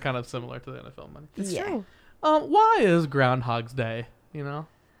 they're kind of similar to the NFL money. It's Yeah. true. Why is Groundhog's Day? You know,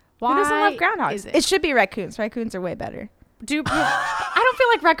 Why Who doesn't love groundhogs? is It should be raccoons. Raccoons are way better. I don't feel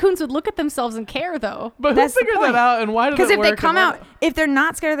like raccoons would look at themselves and care, though. but That's who the figured point. that out, and why did Because it if work? they and come why out, if they're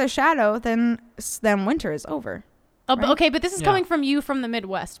not scared of their shadow, then winter is over. Oh, but, right? okay, but this is Yeah. coming from you from the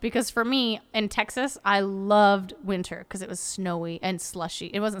Midwest, because for me in Texas, I loved winter because it was snowy and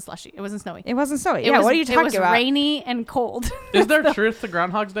slushy. It wasn't slushy. It wasn't snowy. It wasn't so. It Yeah, was, what are you talking It was about? rainy and cold. Is there truth to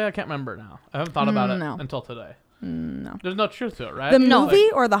Groundhog's Day? I can't remember now. I haven't thought about it No. until today. No. There's no truth to it, right? The No. movie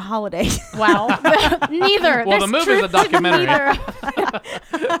or the holiday? Wow. Neither. Well, the There's movie's truth a documentary. Neither.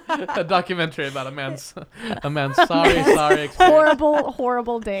 A documentary about a man's sorry experience.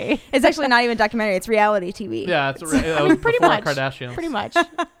 horrible day. It's actually not even documentary. It's reality TV. Yeah, it's that I was mean, pretty before much. Kardashians. Pretty much.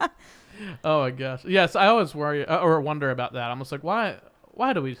 Oh my gosh. Yes, I always worry or wonder about that. I'm just like, why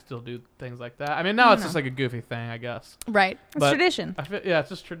do we still do things like that? I mean, now it's just like a goofy thing, I guess. Right. It's But tradition. I feel, yeah, it's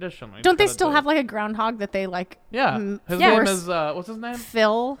just tradition. We Don't they gotta still do. have like a groundhog that they like? Yeah, his yeah, name we're is what's his name?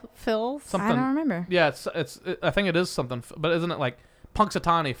 Phil. Something. I don't remember. Yeah, I think it is something, but isn't it like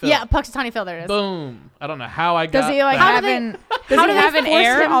Punxsutawney Phil? Yeah, Puxatawny Phil. There it is. Boom. I don't know how I Does got he like that. have do they- an? how Does do he they have an force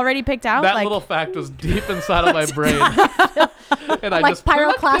air him- already picked out? That like, little fact was deep inside of my brain. And I Like just plucked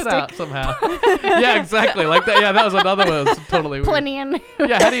it pyroclastic. out somehow. Yeah, exactly. Like that. Yeah, that was another one. That was totally weird. Plinian.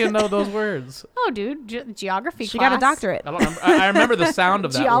 Yeah, how do you know those words? Oh, dude, geography she class. got a doctorate. I don't remember. I remember the sound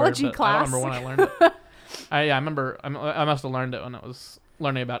of that Geology word, but I don't class. remember when I learned it. I remember. I must have learned it when I was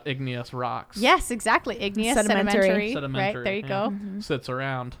learning about igneous rocks. Yes, exactly. Igneous, Sedimentary. sedimentary. Right, there you go. Sits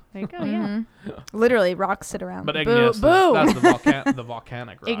around. There you go, yeah. Literally, rocks sit around. But Boo, igneous, boo. that's the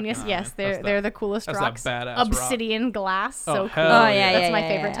volcanic rock. Igneous, you know what I yes, mean? they're That's they're the coolest that's rocks. that badass rock. Obsidian glass, Oh, so hell cool. Oh, yeah, That's yeah, my yeah,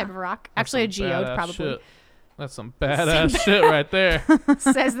 favorite yeah. type of rock. That's Actually, a some geode, badass probably. shit. That's some badass shit right there.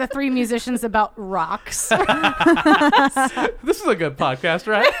 Says the three musicians about rocks. This is a good podcast,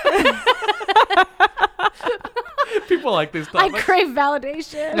 right? People like these I topics. crave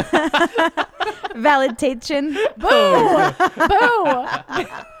validation. Validation. Boo!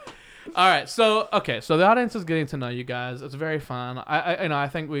 All right, so the audience is getting to know you guys. It's very fun. I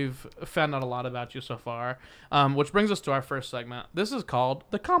think we've found out a lot about you so far, which brings us to our first segment. This is called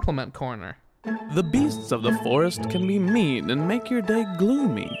the Compliment Corner. The beasts of the forest can be mean and make your day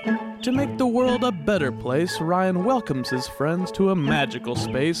gloomy. To make the world a better place, Ryan welcomes his friends to a magical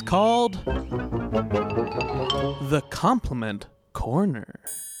space called the Compliment Corner.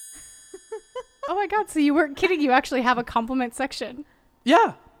 Oh my god, so you weren't kidding. You actually have a compliment section.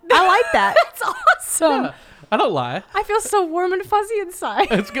 Yeah, I like that. That's awesome. yeah. I don't lie. I feel so warm and fuzzy inside.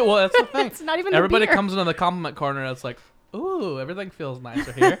 It's good. Well, that's the thing. It's not even Everybody the beer. comes into the Compliment Corner. It's like, ooh, everything feels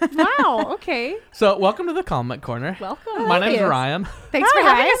nicer here. Wow, okay. So, welcome to the Compliment Corner. Welcome. My name's you. Ryan. Thanks Hi, for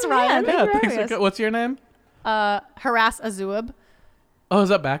having Ryan. us, Ryan. Yeah, Yeah, Thank you for thanks. having us. What's your name? Harass Azuab. Oh, is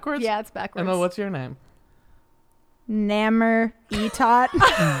that backwards? Yeah, it's backwards. And then what's your name? Nammer Etot.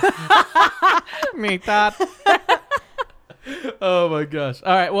 Me thought. Oh my gosh.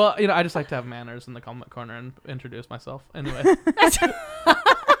 All right. Well, I just like to have manners in the Compliment Corner and introduce myself. Anyway.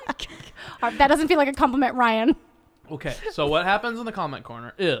 That doesn't feel like a compliment, Ryan. Okay. So what happens in the Comment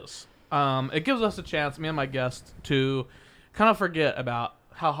Corner is it gives us a chance, me and my guest, to kind of forget about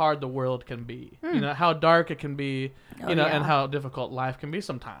how hard the world can be. How dark it can be, and how difficult life can be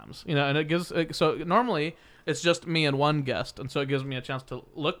sometimes. And it gives so normally it's just me and one guest, and so it gives me a chance to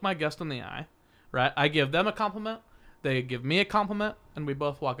look my guest in the eye, right? I give them a compliment, they give me a compliment, and we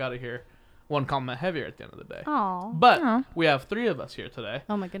both walk out of here one compliment heavier at the end of the day. Oh. But we have three of us here today.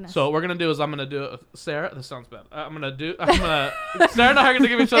 Oh my goodness. So what we're gonna do is I'm gonna do it. Sarah. This sounds bad. Sarah and I are gonna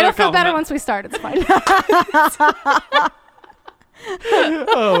give each other It'll a feel compliment. better once we start. It's fine.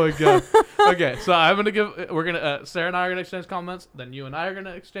 Oh my god. Okay, so Sarah and I are gonna exchange comments. Then you and I are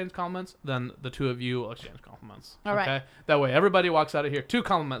gonna exchange comments. Then the two of you will exchange compliments. All right. Okay. That way everybody walks out of here 2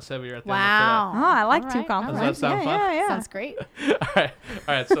 compliments heavier at the Wow. Oh, I like All two right, compliments. Does that sound fun? Yeah. Sounds great. end of today.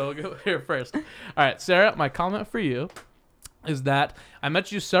 All right. So we'll go here first. All right, Sarah. My comment for you is that I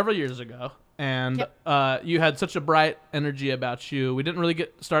met you several years ago. And Yep. you had such a bright energy about you. We didn't really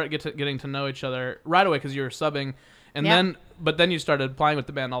getting to know each other right away because you were subbing, and Yep. then you started playing with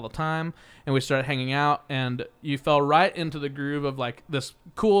the band all the time, and we started hanging out, and you fell right into the groove of like this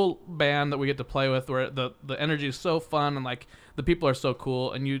cool band that we get to play with, where the energy is so fun and like the people are so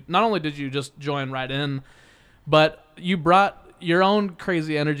cool, and you not only did you just join right in, but you brought your own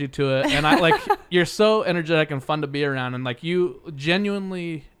crazy energy to it, and I like you're so energetic and fun to be around, and like you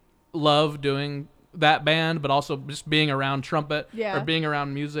genuinely love doing that band, but also just being around trumpet or being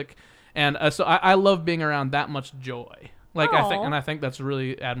around music, and so I love being around that much joy. Like I think that's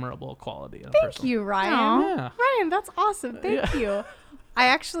really admirable quality in a person. Thank you, Ryan. Aw. Yeah. Ryan, that's awesome. Thank you. I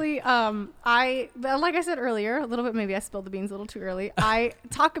actually, like I said earlier, a little bit, maybe I spilled the beans a little too early. I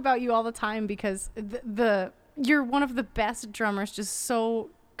talk about you all the time because you're one of the best drummers, just so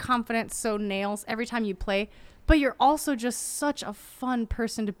confident, so nails every time you play, but you're also just such a fun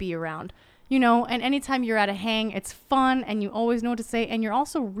person to be around. you know, and anytime you're at a hang, it's fun and you always know what to say. And you're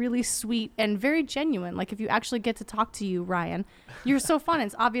also really sweet and very genuine. Like if you actually get to talk to you, Ryan, you're so fun.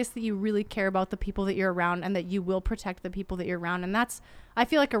 It's obvious that you really care about the people that you're around and that you will protect the people that you're around. And that's, I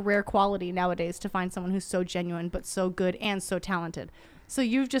feel like, a rare quality nowadays to find someone who's so genuine, but so good and so talented. So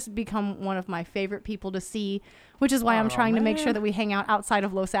you've just become one of my favorite people to see, which is why I'm trying to make sure that we hang out outside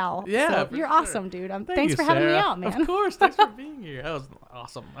of Los Al. Yeah, So you're sure. awesome, dude. Thank Thanks you, for having me Sarah. out, man. Of course. Thanks for being here. That was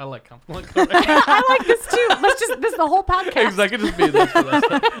awesome. I like compliment. I like this too. This is the whole podcast. Exactly. Just be this for this.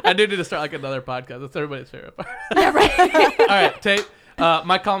 I do need to start like another podcast. That's everybody's favorite part. Yeah, right. All right, Tate.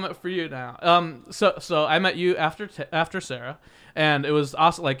 My comment for you now. So I met you after Sarah, and it was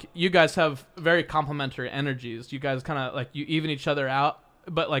awesome. Like you guys have very complementary energies. You guys kind of like you even each other out.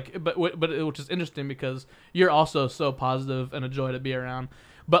 But which is interesting because you're also so positive and a joy to be around.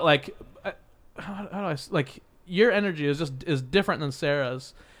 But like, how do I like your energy is different than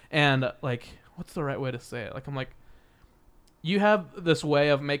Sarah's, and like, what's the right way to say it? Like I'm like, you have this way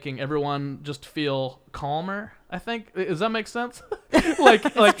of making everyone just feel calmer. I think does that make sense? Because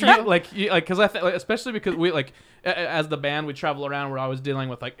I think especially because we like as the band we travel around. We're always dealing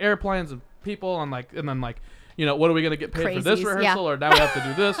with like airplanes and people and then you know, what are we going to get paid for this Crazies, rehearsal? yeah. Or now we have to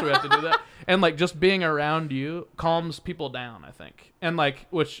do this or we have to do that. And like just being around you calms people down, I think. And like,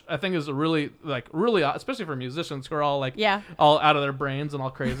 which I think is a really, especially for musicians who are all like, Yeah. all out of their brains and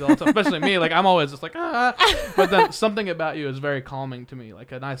all crazy all the time. Especially me, like I'm always just like, but then something about you is very calming to me.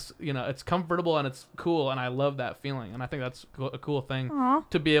 Like a nice, you know, it's comfortable and it's cool. And I love that feeling. And I think that's a cool thing Aw.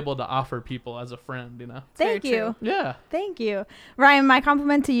 to be able to offer people as a friend, you know? Thank very you. true. Yeah. Thank you. Ryan, my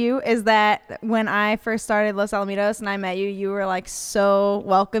compliment to you is that when I first started Los Alamitos and I met you, you were like so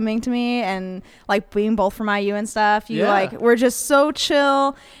welcoming to me and like being both from IU and stuff. You Yeah. like were just so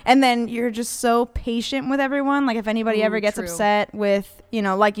chill. And then you're just so patient with everyone. Like if anybody Ooh, ever gets true. upset with, you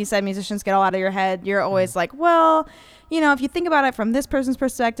know, like you said, musicians get all out of your head. You're always like, well, you know, if you think about it from this person's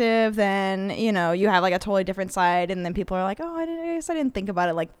perspective, then, you know, you have like a totally different side. And then people are like, oh, I guess I didn't think about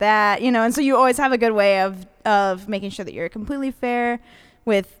it like that, you know. And so you always have a good way of making sure that you're completely fair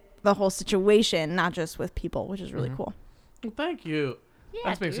with the whole situation, not just with people, which is really Mhm. cool. Well, thank you. Yeah,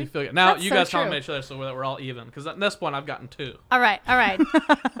 That makes me dude. feel good. Now That's you so guys true. compliment each other so that we're all even. Because at this point, I've gotten 2. All right.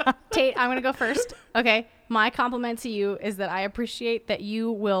 Tate, I'm going to go first. Okay. My compliment to you is that I appreciate that you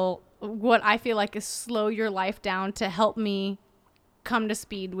will, what I feel like is slow your life down to help me come to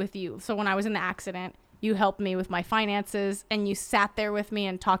speed with you. So when I was in the accident, you helped me with my finances and you sat there with me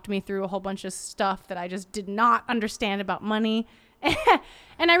and talked me through a whole bunch of stuff that I just did not understand about money.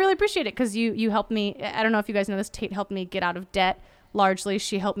 And I really appreciate it because you helped me. I don't know if you guys know this. Tate helped me get out of debt. Largely,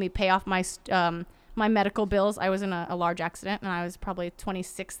 she helped me pay off my my medical bills. I was in a large accident, and I was probably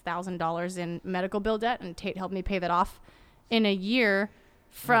 $26,000 in medical bill debt, and Tate helped me pay that off in a year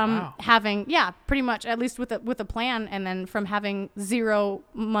from wow. having, pretty much, at least with a plan, and then from having zero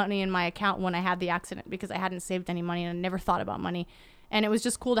money in my account when I had the accident because I hadn't saved any money and I never thought about money. And it was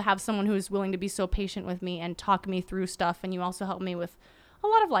just cool to have someone who was willing to be so patient with me and talk me through stuff, and you also helped me with a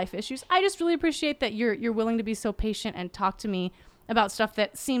lot of life issues. I just really appreciate that you're willing to be so patient and talk to me about stuff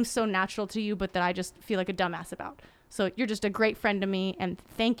that seems so natural to you, but that I just feel like a dumbass about. So you're just a great friend to me, and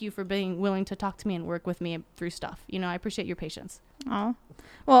thank you for being willing to talk to me and work with me through stuff. You know, I appreciate your patience. Oh,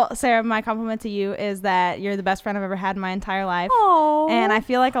 well, Sarah, my compliment to you is that you're the best friend I've ever had in my entire life. Oh, And I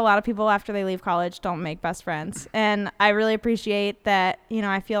feel like a lot of people after they leave college don't make best friends. And I really appreciate that, you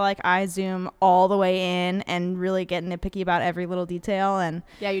know, I feel like I zoom all the way in and really get nitpicky about every little detail. And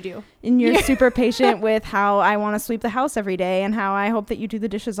yeah, you do. you're super patient with how I want to sweep the house every day and how I hope that you do the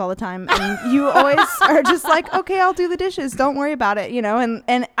dishes all the time. And you always are just like, okay, I'll do the dishes. Don't worry about it, you know.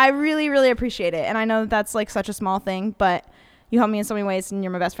 And I really, really appreciate it. And I know that's like such a small thing, but you help me in so many ways and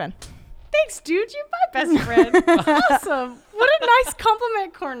you're my best friend. Thanks, dude. You're my best friend. Awesome. What a nice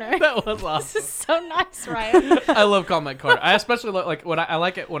compliment corner. That was This awesome. is so nice, Ryan. I love comment corner. I especially like when I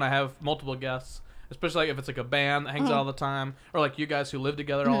like it when I have multiple guests, especially like if it's like a band that hangs out all the time, or like you guys who live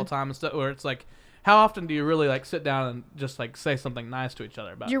together all the time and stuff. Where it's like, how often do you really like sit down and just like say something nice to each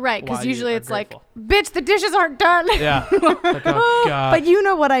other about? You're right, why because you usually are it's grateful? like, bitch, the dishes aren't done. Yeah. Like, oh God. But you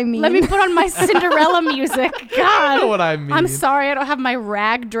know what I mean. Let me put on my Cinderella music. You know God. what I mean. I'm sorry I don't have my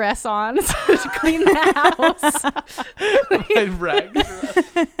rag dress on to clean the house. My rag.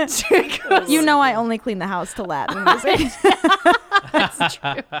 You know I only clean the house to Latin music. That's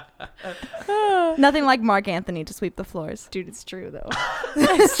true. Nothing like Mark Anthony to sweep the floors. Dude, it's true, though.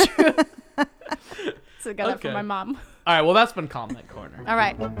 It's true. So I got that Okay. from my mom. All right. Well, that's been comment corner. All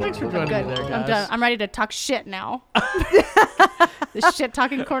right. Thanks for I'm joining good. me there, guys. I'm done. I'm ready to talk shit now. The shit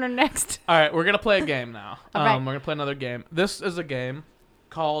talking corner next. All right, we're gonna play a game now. All right. We're gonna play another game. This is a game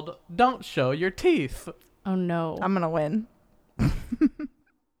called Don't Show Your Teeth. Oh no. I'm gonna win.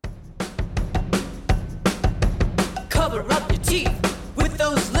 Cover up your teeth with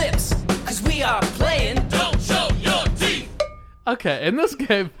those lips, cause we are playing Don't Show Your Teeth. Okay, in this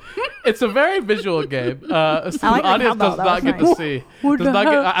game, it's a very visual game. So like the the audience cowbell. does That not was get to nice. see. What Does the not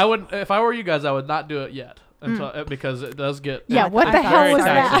get, hell? I would, if I were you guys, I would not do it yet until because it does get. Yeah, what I the thought hell it was was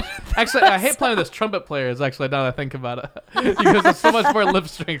that? Actually, I hate playing with this trumpet player. Is actually now that I think about it, because it's so much more lip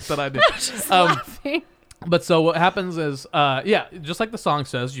strength than I do. Laughing. But so what happens is, just like the song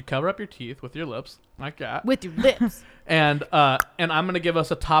says, you cover up your teeth with your lips like that, With your lips. and I'm gonna give us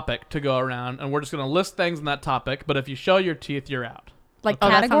a topic to go around, and we're just gonna list things in that topic. But if you show your teeth, you're out. Like Oh,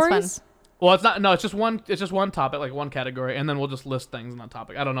 that sounds categories? Well, it's not. No, it's just one. It's just one topic, like one category, and then we'll just list things in that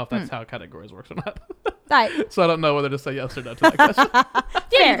topic. I don't know if that's how categories works or not, Right. so I don't know whether to say yes or no to that question.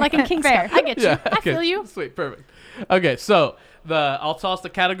 Yeah, Fair. like in King's Fair. Cup. I get you. I okay. feel you. Sweet, perfect. Okay, so I'll toss the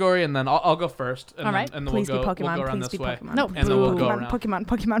category, and then I'll go first. And All then, right. and then Please be we'll Pokemon. go around Please this be way. Pokemon. No, and then we'll go Pokemon, around.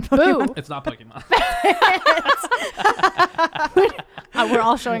 Pokemon. Boo. It's not Pokemon. We're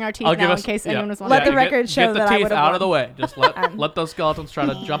all showing our teeth I'll give now us, in case yeah, anyone was Let wondering. the yeah, record show get the that I teeth would've out won. of the way. Just let those skeletons try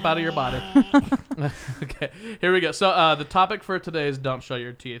to jump out of your body. Okay, here we go. So the topic for today's Don't Show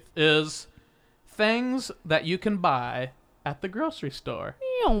Your Teeth is things that you can buy at the grocery store.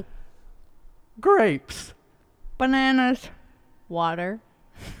 Ew. Grapes, Bananas. Water.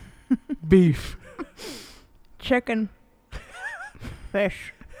 beef, Chicken.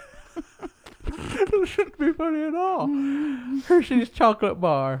 Fish. This shouldn't be funny at all. Hershey's chocolate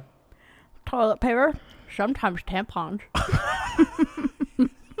bar. Toilet paper. Sometimes tampons.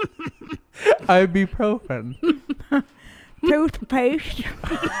 Ibuprofen. Toothpaste.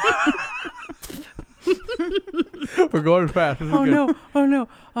 We're going fast. This is Oh good.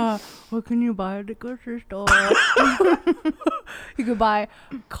 no. What can you buy at the grocery store? You could buy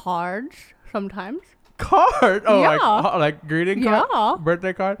cards sometimes. Card? Oh, Yeah. like greeting card? Yeah.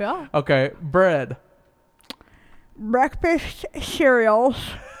 Birthday card? Yeah. Okay, bread. Breakfast cereals.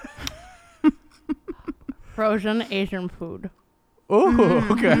 Frozen Asian food. Ooh,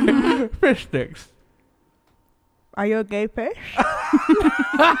 okay. Fish sticks. Are you a gay fish?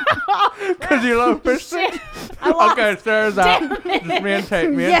 Because you love fish sticks? Okay, Sarah's out. Just me and Tate.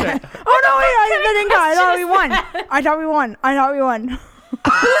 Me and Yeah. Tate. Oh no! Wait, I didn't go. I thought we won. I thought we won.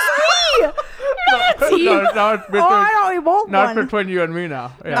 No, now it's between, Oh, I thought we both now it's won. between you and me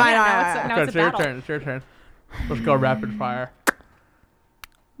now. Yeah. I know. now Okay, it's it's a your battle. turn. It's your turn. Let's go rapid fire.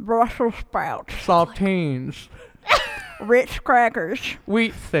 Brussels sprouts. Saltines. Ritz crackers.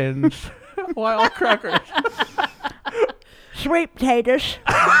 Wheat thins. Wild crackers. Sweet potatoes.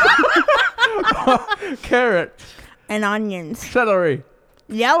 Carrots. And onions. Celery.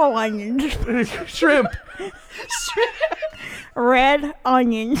 Yellow onions. Shrimp. Red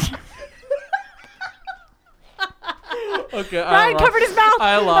onions. Okay, Ryan covered his mouth.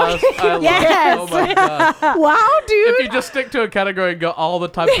 I lost. I lost. Yes. Oh my god. Wow, dude. If you just stick to a category and go all the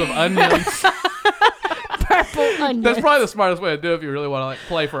types of onions, Purple onion. that's probably the smartest way to do it if you really want to like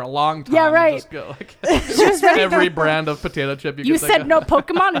play for a long time. Yeah, You right. Just go like every brand of potato chip you You can think said of. no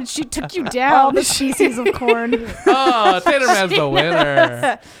Pokemon and she took you All down. the species of corn. Oh, Taterman's the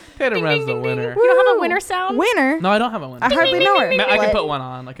winner. Taterman's the winner. You don't have a winner sound? Winner. No, I don't have a winner. I hardly know her. I can but- put one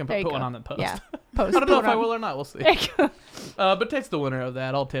on. I can There you put one go. on and post. Yeah. Post. I don't know Put if I on. will or not. We'll see. There you go. But Tate's the winner of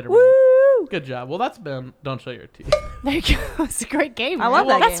that. All Taterman. Woo! Good job. Well, that's been Don't Show Your Teeth. There you go. It's a great game. I love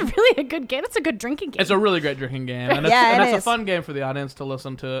man. that That's game. really a good game. That's a good drinking game. It's a really great drinking game, and it's, Yeah, and it it's a is. fun game for the audience to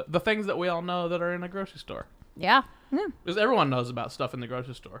listen to the things that we all know that are in a grocery store. yeah. Because everyone knows about stuff in the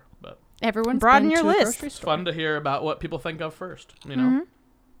grocery store, but Everyone's Broaden been your to a list. grocery it's store. fun to hear about what people think of first. You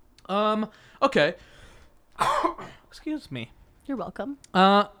know. Okay. Excuse me. You're welcome.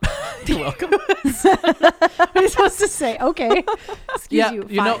 You're welcome. What are you supposed to say? Okay. Excuse Yeah, you.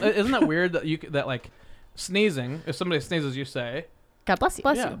 you know, Fine. isn't that weird that that like sneezing? If somebody sneezes, you say, God bless you.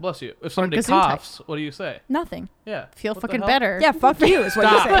 "Yeah, bless you." If somebody Gesundheit. coughs, what do you say? Nothing. Yeah. Feel What the fucking hell? better. Yeah, fuck you is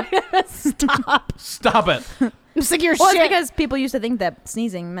what you say. Stop. Stop it. I'm sick of your Well, it's shit. because people used to think that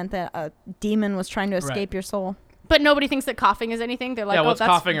sneezing meant that a demon was trying to escape your soul. But nobody thinks that coughing is anything. They're like, Yeah, oh, what's that's,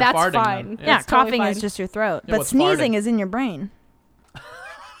 coughing or that's farting then? fine. Yeah. Yeah, It's totally coughing fine. is just your throat, Yeah, but what's sneezing farting? is in your brain.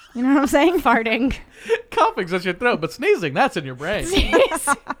 You know what I'm saying? farting. Coughing's in your throat, but sneezing—that's in your brain. it's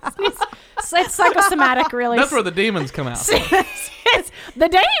psychosomatic, really. That's where the demons come out. It's the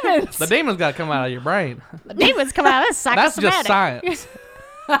demons. The demons got to come out of your brain. The demons come out. That's That's psychosomatic. just science.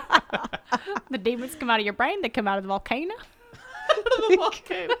 The demons come out of your brain. They come out of the volcano. The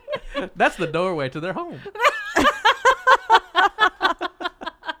volcano. That's the doorway to their home.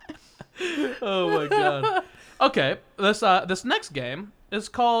 Oh my god. Okay, this next game is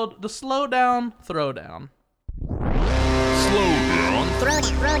called the Slow Down Throwdown.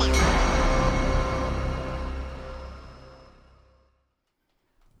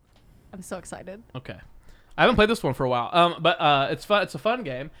 I'm so excited. Okay. I haven't played this one for a while. But it's fun. It's a fun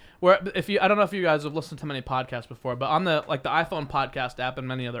game where I don't know if you guys have listened to many podcasts before, but on the iPhone podcast app and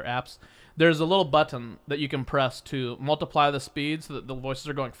many other apps, there's a little button that you can press to multiply the speed so that the voices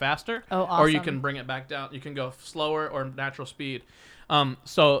are going faster. Oh, Or you awesome. can bring it back down. You can go slower or natural speed.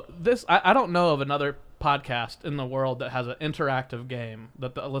 So this, I don't know of another podcast in the world that has an interactive game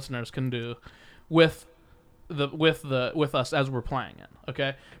that the listeners can do with us as we're playing it.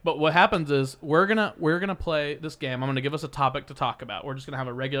 Okay, but what happens is we're gonna play this game. I'm gonna give us a topic to talk about. We're just gonna have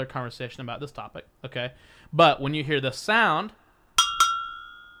a regular conversation about this topic. Okay, but when you hear the sound,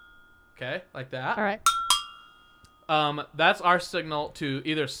 okay, like that. All right. That's our signal to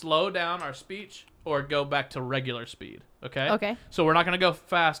either slow down our speech or go back to regular speed. Okay. Okay. So we're not gonna go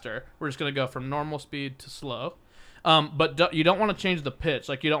faster. We're just gonna go from normal speed to slow. But you don't want to change the pitch.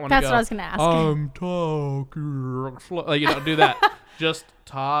 Like, you don't want to go, That's what I was gonna ask. I'm talking slow. Like, you don't do that. Just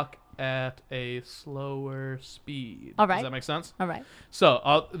talk at a slower speed. All right. Does that make sense? All right.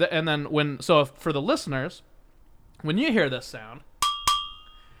 So, for the listeners, when you hear this sound,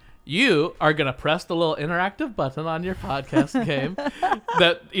 you are going to press the little interactive button on your podcast game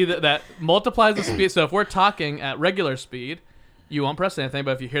that multiplies the speed. So if we're talking at regular speed, you won't press anything.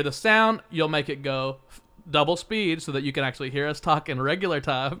 But if you hear the sound, you'll make it go double speed so that you can actually hear us talk in regular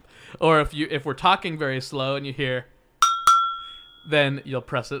time. Or if we're talking very slow and you hear, then you'll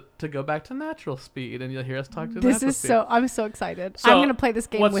press it to go back to natural speed and you'll hear us talk to This natural is speed. I'm so excited. So I'm gonna play this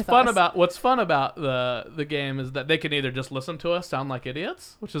game with us. What's fun about the game is that they can either just listen to us sound like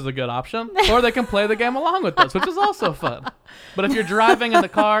idiots, which is a good option, or they can play the game along with us, which is also fun. But if you're driving in the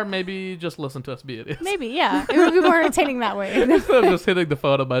car, maybe just listen to us be idiots. Maybe, yeah. It would be more entertaining that way. Instead of just hitting the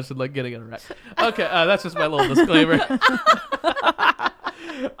phone a bunch and getting it right. Okay, that's just my little disclaimer.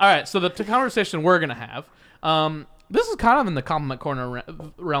 All right, so the conversation we're gonna have. This is kind of in the compliment corner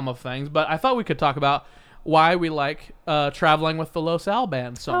realm of things, but I thought we could talk about why we like traveling with the Los Al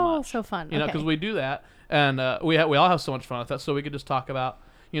band so much. Oh, so fun. You know, Okay. because we do that, and we all have so much fun with that. So we could just talk about,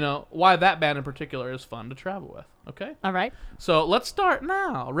 why that band in particular is fun to travel with. Okay. All right. So let's start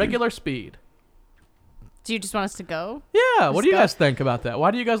now. Regular speed. Do you just want us to go? Yeah. What do you go. guys think about that?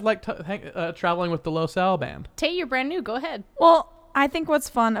 Why do you guys like traveling with the Los Al band? Tate, you're brand new. Go ahead. Well, I think what's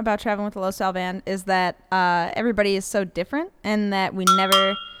fun about traveling with the Los Al band is that everybody is so different and that we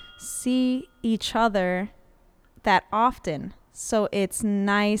never see each other that often. So it's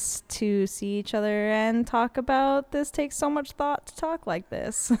nice to see each other and talk about this. Takes so much thought to talk like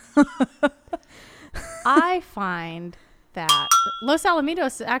this. I find that Los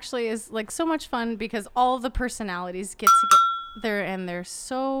Alamitos actually is so much fun because all the personalities get together and they're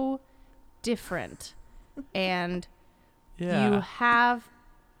so different. And Yeah. you have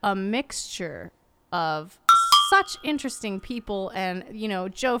a mixture of such interesting people, and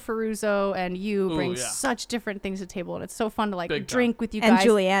Joe Ferruzzo and you Ooh, bring yeah. such different things to the table, and it's so fun to Big time. drink with you And guys.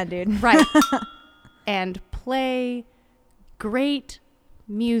 Julianne, dude. Right. And play great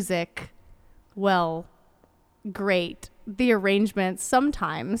music. Well, great. The arrangements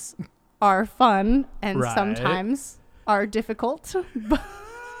sometimes are fun and Right. sometimes are difficult.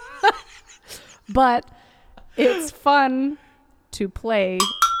 But it's fun to play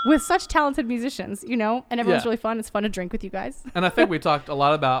with such talented musicians, and everyone's Yeah. really fun. It's fun to drink with you guys. And I think we talked a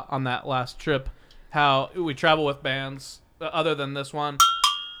lot about on that last trip how we travel with bands other than this one,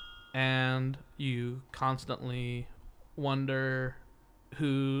 and you constantly wonder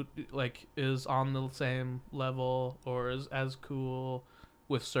who is on the same level or is as cool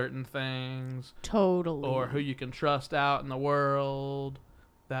with certain things, Totally. or who you can trust out in the world,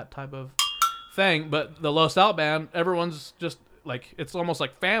 that type of thing. But the Los Al band, everyone's just it's almost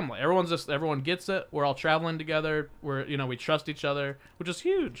like family. Everyone gets it. We're all traveling together. We trust each other, which is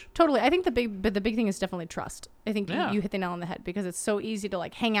huge. Totally. I think the big thing is definitely trust. I think Yeah. you hit the nail on the head because it's so easy to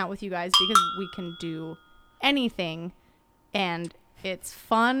hang out with you guys because we can do anything and it's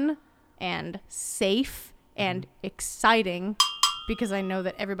fun and safe and exciting because I know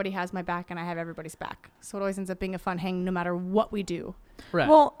that everybody has my back and I have everybody's back. So it always ends up being a fun hang no matter what we do. Right.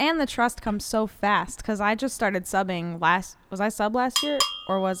 Well, and the trust comes so fast because I just started subbing was I sub last year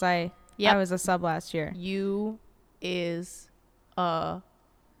or was I? Yep. I was a sub last year. You is a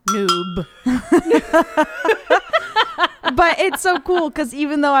noob. But it's so cool because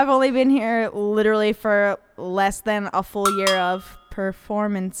even though I've only been here literally for less than a full year of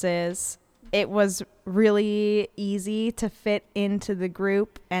performances, it was really easy to fit into the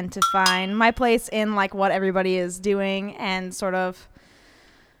group and to find my place in what everybody is doing and sort of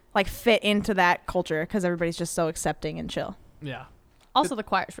like fit into that culture because everybody's just so accepting and chill. Yeah. Also, the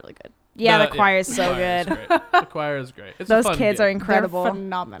choir's really good. Yeah, the choir is so choir is good. great. The choir is great. It's a Those fun kids gig. are incredible. They're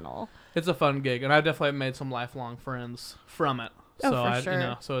phenomenal. It's a fun gig, and I've definitely made some lifelong friends from it. Oh, So for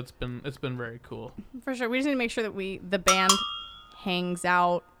sure. so it's been very cool. For sure. We just need to make sure that the band hangs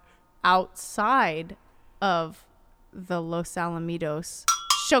out outside of the Los Alamitos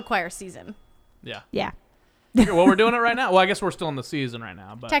show choir season. Yeah. Yeah, Okay, well, we're doing it right now. Well, I guess we're still in the season right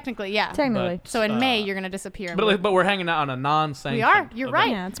now, but Technically, yeah. technically. but, So in May, you're going to disappear. and but we're hanging out on a non-sanctioned. We are. You're event. right.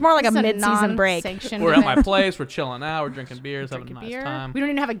 Yeah, it's more like This a is mid-season break. non-sanctioned We're at my event. place. We're chilling out. We're drinking beers, having a Drinking nice beer. time. We don't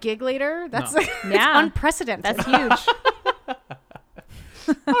even have a gig later. That's, No. that's Yeah. unprecedented. That's huge.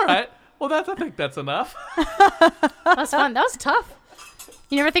 All right. Well, I think that's enough. That was fun. That was tough.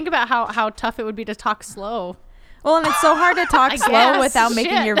 You never think about how tough it would be to talk slow. Well, and it's so hard to talk I slow guess. without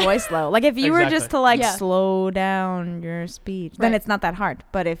making Shit. your voice low. Like if you were just Exactly. to like Yeah. slow down your speech, then Right. it's not that hard.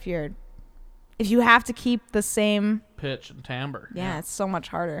 But if you have to keep the same, Pitch and timbre. yeah, it's so much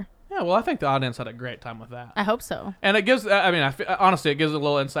harder. Yeah. Well, I think the audience had a great time with that. I hope so. And it gives, I mean, honestly, it gives a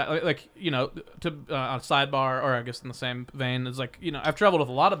little insight, like you know, to on a sidebar, or I guess in the same vein, is like, you know, I've traveled with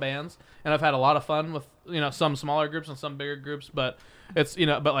a lot of bands, and I've had a lot of fun with, you know, some smaller groups and some bigger groups, but it's, you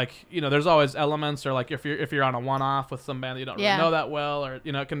know, but like, you know, there's always elements, or like if you're on a one-off with some band that you don't Yeah. really know that well, or,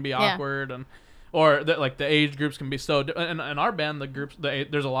 you know, it can be awkward, and or that, like, the age groups can be so and in our band, the groups,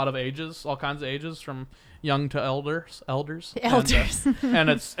 there's a lot of ages, all kinds of ages, from young to elders Elders.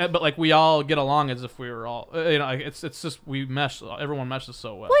 and it's but like we all get along as if we were all, you know, like, it's just we mesh, everyone meshes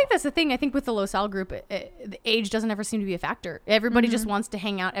so well. Well, I think that's the thing. I think with the Los Al group, the age doesn't ever seem to be a factor. Everybody just wants to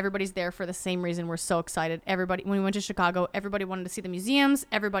hang out. Everybody's there for the same reason. We're so excited. Everybody, when we went to Chicago, everybody wanted to see the museums.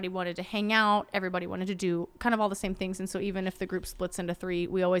 Everybody wanted to hang out. Everybody wanted to do kind of all the same things. And so even if the group splits into three,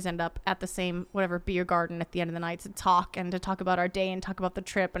 we always end up at the same, whatever, beer garden at the end of the night to talk about our day and talk about the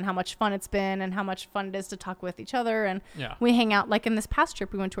trip and how much fun it's been and how much fun it is to talk with each other. And Yeah. we hang out, like in this past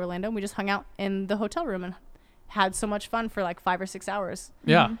trip, we went to Orlando and we just hung out in the hotel room and had so much fun for like 5 or 6 hours.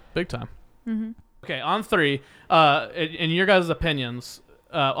 Yeah, big time. Okay, on three, in your guys' opinions,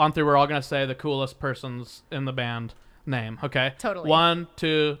 on three, we're all gonna say the coolest person's in the band name. Okay, Totally. 1,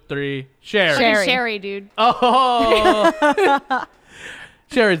 2, 3. Sherry. Sherry. Sherry, dude. Oh,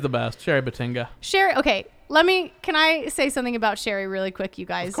 Sherry's the best. Sherry Batinga. Sherry, okay, can I say something about Sherry really quick, you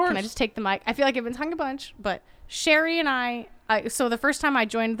guys? Of course. Can I just take the mic? I feel like I've been talking a bunch, but Sherry and I, so the first time I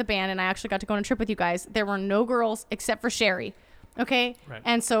joined the band and I actually got to go on a trip with you guys, there were no girls except for Sherry. Okay. Right.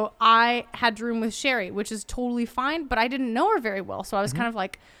 And so I had to room with Sherry, which is totally fine, but I didn't know her very well. So I was kind of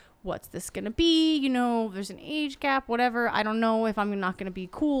like, what's this going to be? You know, there's an age gap, whatever. I don't know if I'm not going to be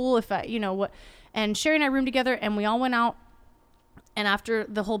cool, if I, you know what. And Sherry and I roomed together and we all went out. And after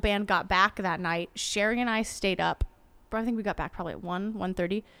the whole band got back that night, Sherry and I stayed up. I think we got back probably at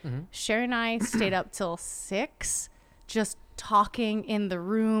 1:30. Sherry and I stayed up till 6, just talking in the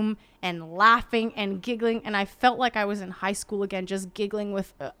room and laughing and giggling. And I felt like I was in high school again, just giggling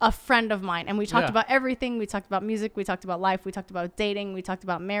with a friend of mine. And we talked Yeah. about everything. We talked about music. We talked about life. We talked about dating. We talked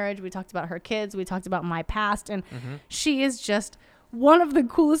about marriage. We talked about her kids. We talked about my past. And she is just one of the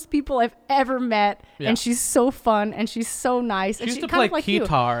coolest people I've ever met. Yeah. And she's so fun and she's so nice. She and used to kind play of like you.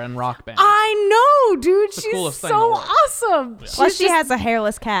 guitar in rock bands. I know, dude. the She's coolest thing in the so world. awesome. Yeah. Plus, She's she just- has a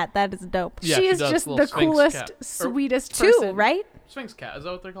hairless cat. That is dope. Yeah, she she is does, just little the Sphinx coolest, cat. sweetest Two, person. right? Sphinx cat, is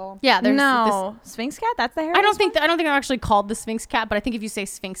that what they call them? Yeah, there's No, Sphinx cat. That's the hairless. I don't think they're actually called the Sphinx cat, but I think if you say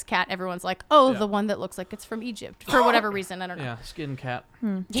Sphinx cat, everyone's like, oh, Yeah. the one that looks like it's from Egypt for whatever reason. I don't know. Yeah, skin cat.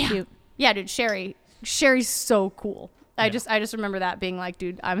 Yeah. Cute. Yeah, dude, Sherry's so cool. I just remember that being like,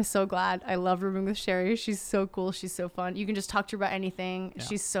 dude, I'm so glad. I love rooming with Sherry. She's so cool. She's so fun. You can just talk to her about anything. Yeah.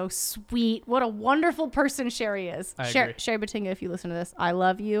 She's so sweet. What a wonderful person Sherry is. I agree. Sherry Batinga, if you listen to this, I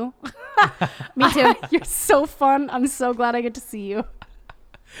love you. Me too. You're so fun. I'm so glad I get to see you.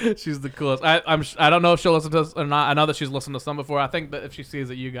 She's the coolest. I don't know if she'll listen to us or not. I know that she's listened to some before. I think that if she sees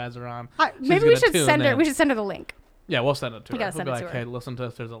that you guys are on, she's Maybe we gonna should tune send her. in. We should send her the link. Yeah, we'll send it to We her. gotta We'll send be it like, to her. hey, listen to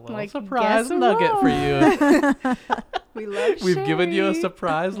us. There's a little Like, surprise guess nugget for you. We love We've given you a Sherry.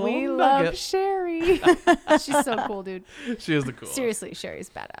 surprise We little love nugget. Sherry. She's so cool, dude. She is the coolest. Seriously, Sherry's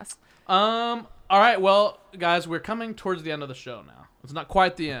badass. All right. Well, guys, we're coming towards the end of the show now. It's not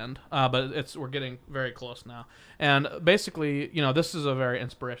quite the end, but we're getting very close now. And basically, you know, this is a very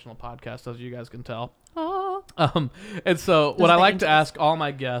inspirational podcast, as you guys can tell. Oh. And so what I the like to angels. ask all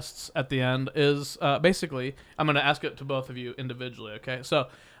my guests at the end is basically, I'm going to ask it to both of you individually. Okay. So,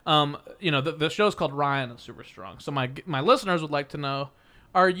 you know, the show is called Ryan is Super Strong. So my listeners would like to know,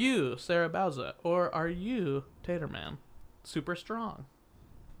 are you Sarah Bauza or are you Taterman super strong?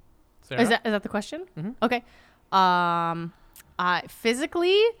 Sarah? Is that the question? Mhm. Okay.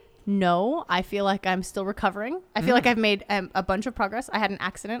 Physically, no. I feel like I'm still recovering. I feel like I've made a bunch of progress. I had an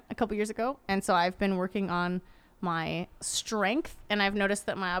accident a couple years ago, and so I've been working on my strength, and I've noticed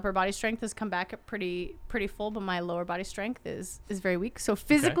that my upper body strength has come back at pretty full, but my lower body strength is very weak. So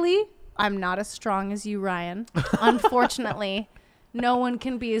physically, I'm not as strong as you, Ryan. Unfortunately, no one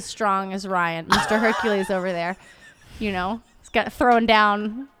can be as strong as Ryan, Mr. Hercules over there. You know, he's got throwing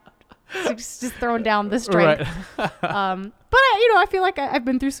down, just throwing down the strength. Right. But I feel like I've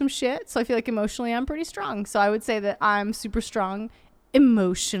been through some shit, so I feel like emotionally I'm pretty strong. So I would say that I'm super strong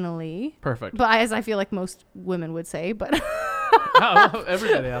emotionally. Perfect. But as I feel like most women would say, but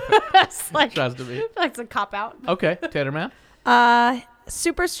Everybody out there that's like tries to be. that's a cop out. Okay, Tater Man.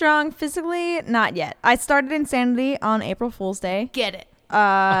 Super strong physically, not yet. I started Insanity on April Fool's Day. Get it?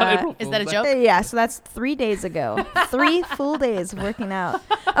 April Is that a Fool's joke? Yeah, so that's 3 days ago. 3 full days of working out.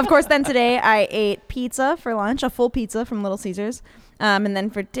 Of course, then today I ate pizza for lunch, a full pizza from Little Caesars. And then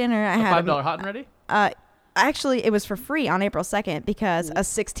for dinner, I had $5 hot and ready. Actually, it was for free on April 2nd because a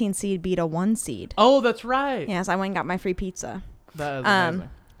 16 seed beat a 1 seed. Oh, that's right. Yes, I went and got my free pizza. That is amazing.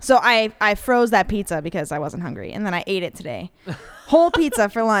 So I froze that pizza because I wasn't hungry, and then I ate it today. Whole pizza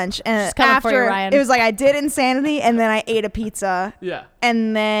for lunch, and She's coming for you, after Ryan. it was like I did Insanity, and then I ate a pizza, Yeah.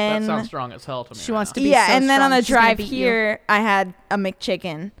 and That then sounds strong as hell to me. She wants right to be yeah, so and then on strong, the she's gonna drive beat you. here, I had a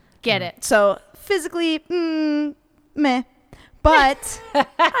McChicken. Get it? So physically, meh, but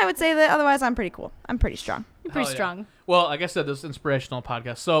I would say that otherwise I'm pretty cool. I'm pretty strong. You're pretty Hell yeah. strong. Well, like I said, this is an inspirational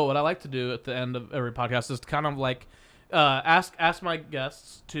podcast. So what I like to do at the end of every podcast is to kind of like ask my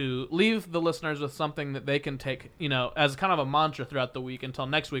guests to leave the listeners with something that they can take, as kind of a mantra throughout the week until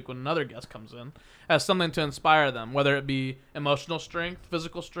next week when another guest comes in, as something to inspire them, whether it be emotional strength,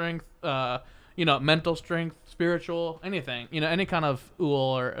 physical strength, mental strength, spiritual, anything, any kind of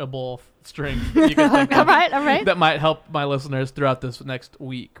ool or able strength that you can think All of right. that might help my listeners throughout this next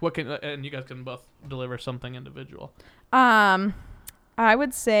week. And you guys can both deliver something individual. I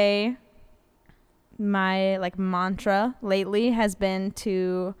would say my mantra lately has been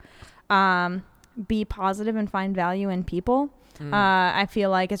to be positive and find value in people. I feel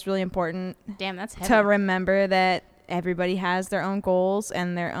like it's really important Damn, that's heavy. to remember that everybody has their own goals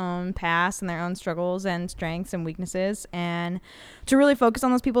and their own past and their own struggles and strengths and weaknesses, and to really focus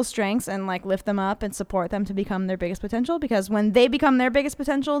on those people's strengths and lift them up and support them to become their biggest potential, because when they become their biggest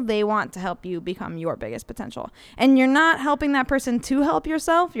potential, they want to help you become your biggest potential. And you're not helping that person to help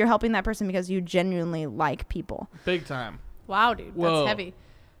yourself, you're helping that person because you genuinely like people. Big time. Wow, dude, Whoa. that's heavy.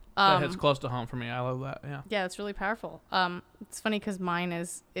 That hits close to home for me. I love that. Yeah. Yeah, it's really powerful. It's funny because mine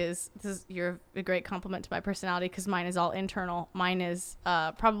you're a great compliment to my personality, because mine is all internal. Mine is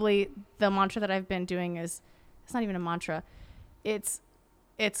probably the mantra that I've been doing it's not even a mantra. It's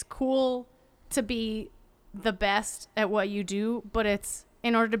cool to be the best at what you do, but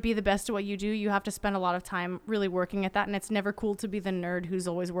in order to be the best at what you do, you have to spend a lot of time really working at that. And it's never cool to be the nerd who's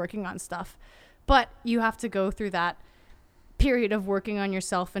always working on stuff, but you have to go through that period of working on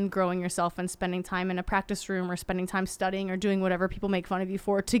yourself and growing yourself and spending time in a practice room or spending time studying or doing whatever people make fun of you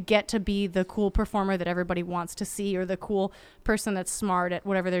for, to get to be the cool performer that everybody wants to see, or the cool person that's smart at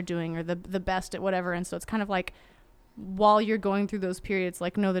whatever they're doing, or the best at whatever. And so it's kind of like, while you're going through those periods,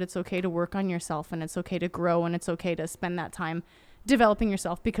 know that it's okay to work on yourself, and it's okay to grow, and it's okay to spend that time developing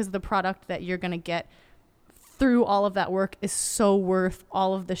yourself, because the product that you're going to get through all of that work is so worth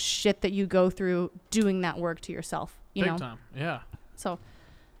all of the shit that you go through doing that work to yourself. Big time. Yeah. So,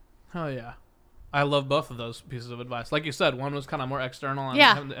 Hell yeah. I love both of those pieces of advice. Like you said, one was kind of more external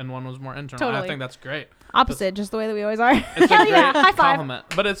and one was more internal. Totally. I think that's great. Opposite, just the way that we always are. It's a great yeah, high five. compliment.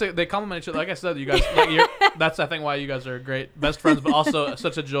 But they complement each other. Like I said, you guys, that's I think why you guys are great best friends, but also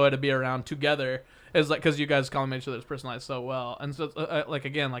such a joy to be around together. Is because you guys complement each other's personalities so well. And so,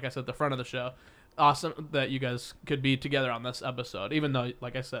 again, like I said at the front of the show, awesome that you guys could be together on this episode, even though,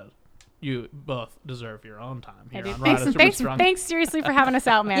 like I said, you both deserve your own time here on Ride Super Strong. Thanks seriously for having us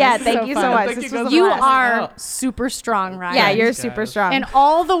out, man. Yeah, This is thank you so fun. much. Thank This you was guys a You blast. are super strong, Ryan. Yeah, you're Thanks, super guys. strong. in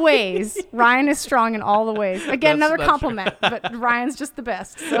all the ways. Ryan is strong in all the ways. Again, That's another true. compliment, but Ryan's just the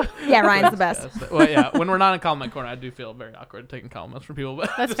best. So Yeah, Ryan's the best. Well, yeah, when we're not in compliment corner, I do feel very awkward taking compliments from people.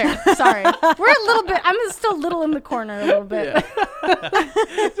 But that's fair. Sorry, we're a little bit. I'm still a little in the corner, a little bit.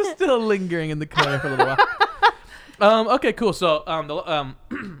 Just still lingering in the corner for a little while. Okay, cool. So,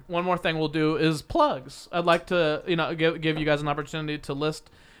 one more thing we'll do is plugs. I'd like to, give you guys an opportunity to list,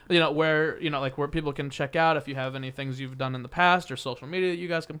 where, where people can check out if you have any things you've done in the past, or social media that you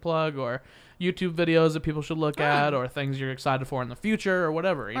guys can plug, or YouTube videos that people should look at, or things you're excited for in the future, or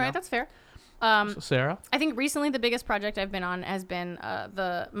whatever. All right, that's fair. Sarah? I think recently the biggest project I've been on has been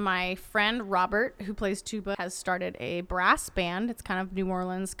my friend Robert, who plays tuba, has started a brass band. It's kind of New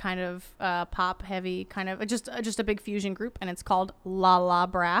Orleans, kind of pop heavy, kind of just a big fusion group, and it's called La La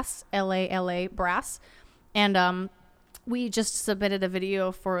Brass, LALA Brass, and we just submitted a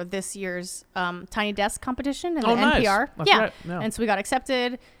video for this year's Tiny Desk competition in the nice. NPR. That's yeah. right. Yeah. And so we got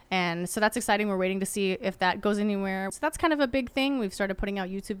accepted. And so that's exciting. We're waiting to see if that goes anywhere. So that's kind of a big thing. We've started putting out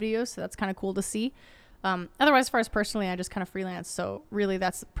YouTube videos, so that's kind of cool to see. Otherwise, as far as personally, I just kind of freelance. So really,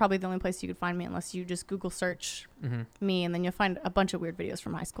 that's probably the only place you could find me unless you just Google search me, and then you'll find a bunch of weird videos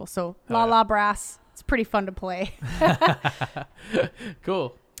from high school. So La La Brass, it's pretty fun to play.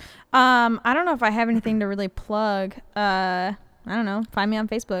 Cool. I don't know if I have anything to really plug. I don't know. Find me on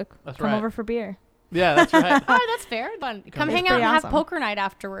Facebook. That's Come right. over for beer. Yeah, that's right. All right, that's fair. Fun. Come hang out and pretty have awesome. poker night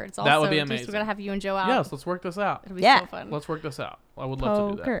afterwards. Also, That would be Just, amazing. we're gonna have you and Joe out. Yes, let's work this out. It'll be Yeah. so fun. Let's work this out. I would love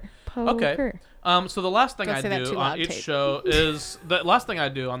to do that. Poker. Okay. So the last thing Don't I say that do too on loud, each Tate. show is the last thing I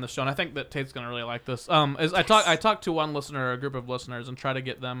do on the show, and I think that Tate's gonna really like this. Is I talk to one listener or a group of listeners and try to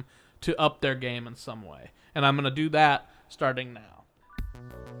get them to up their game in some way, and I'm gonna do that starting now.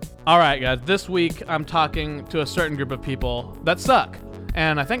 All right, guys. This week I'm talking to a certain group of people that suck,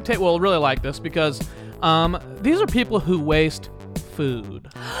 and I think Tate will really like this because these are people who waste food.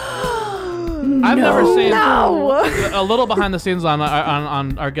 I've never seen a little behind the scenes on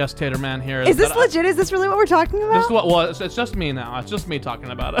our guest Tater Man here. Is this that legit? Is this really what we're talking about? This is what? Well, it's just me now. It's just me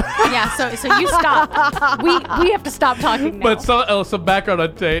talking about it. Yeah. So you stop. we have to stop talking now. But some background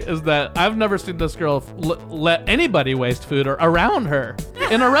on Tate is that I've never seen this girl let anybody waste food or around her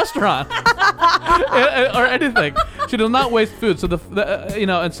in a restaurant or anything. She does not waste food. So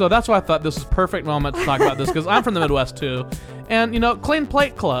and so that's why I thought this is perfect moment to talk about this because I'm from the Midwest too, and Clean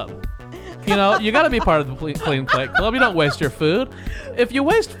Plate Club. You got to be part of the Clean Plate Club. You don't waste your food. If you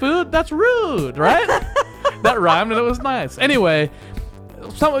waste food, that's rude, right? That rhymed and it was nice. Anyway,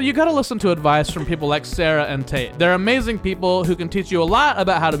 you got to listen to advice from people like Sarah and Tate. They're amazing people who can teach you a lot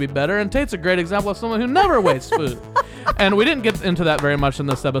about how to be better, and Tate's a great example of someone who never wastes food. And we didn't get into that very much in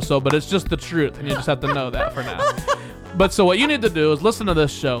this episode, but it's just the truth, and you just have to know that for now. But so what you need to do is listen to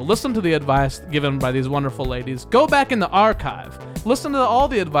this show, listen to the advice given by these wonderful ladies, go back in the archive, listen to all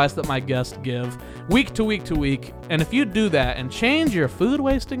the advice that my guests give week to week to week, and if you do that and change your food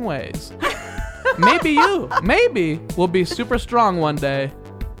wasting ways, maybe will be super strong one day,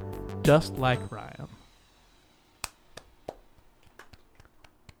 just like Ryan.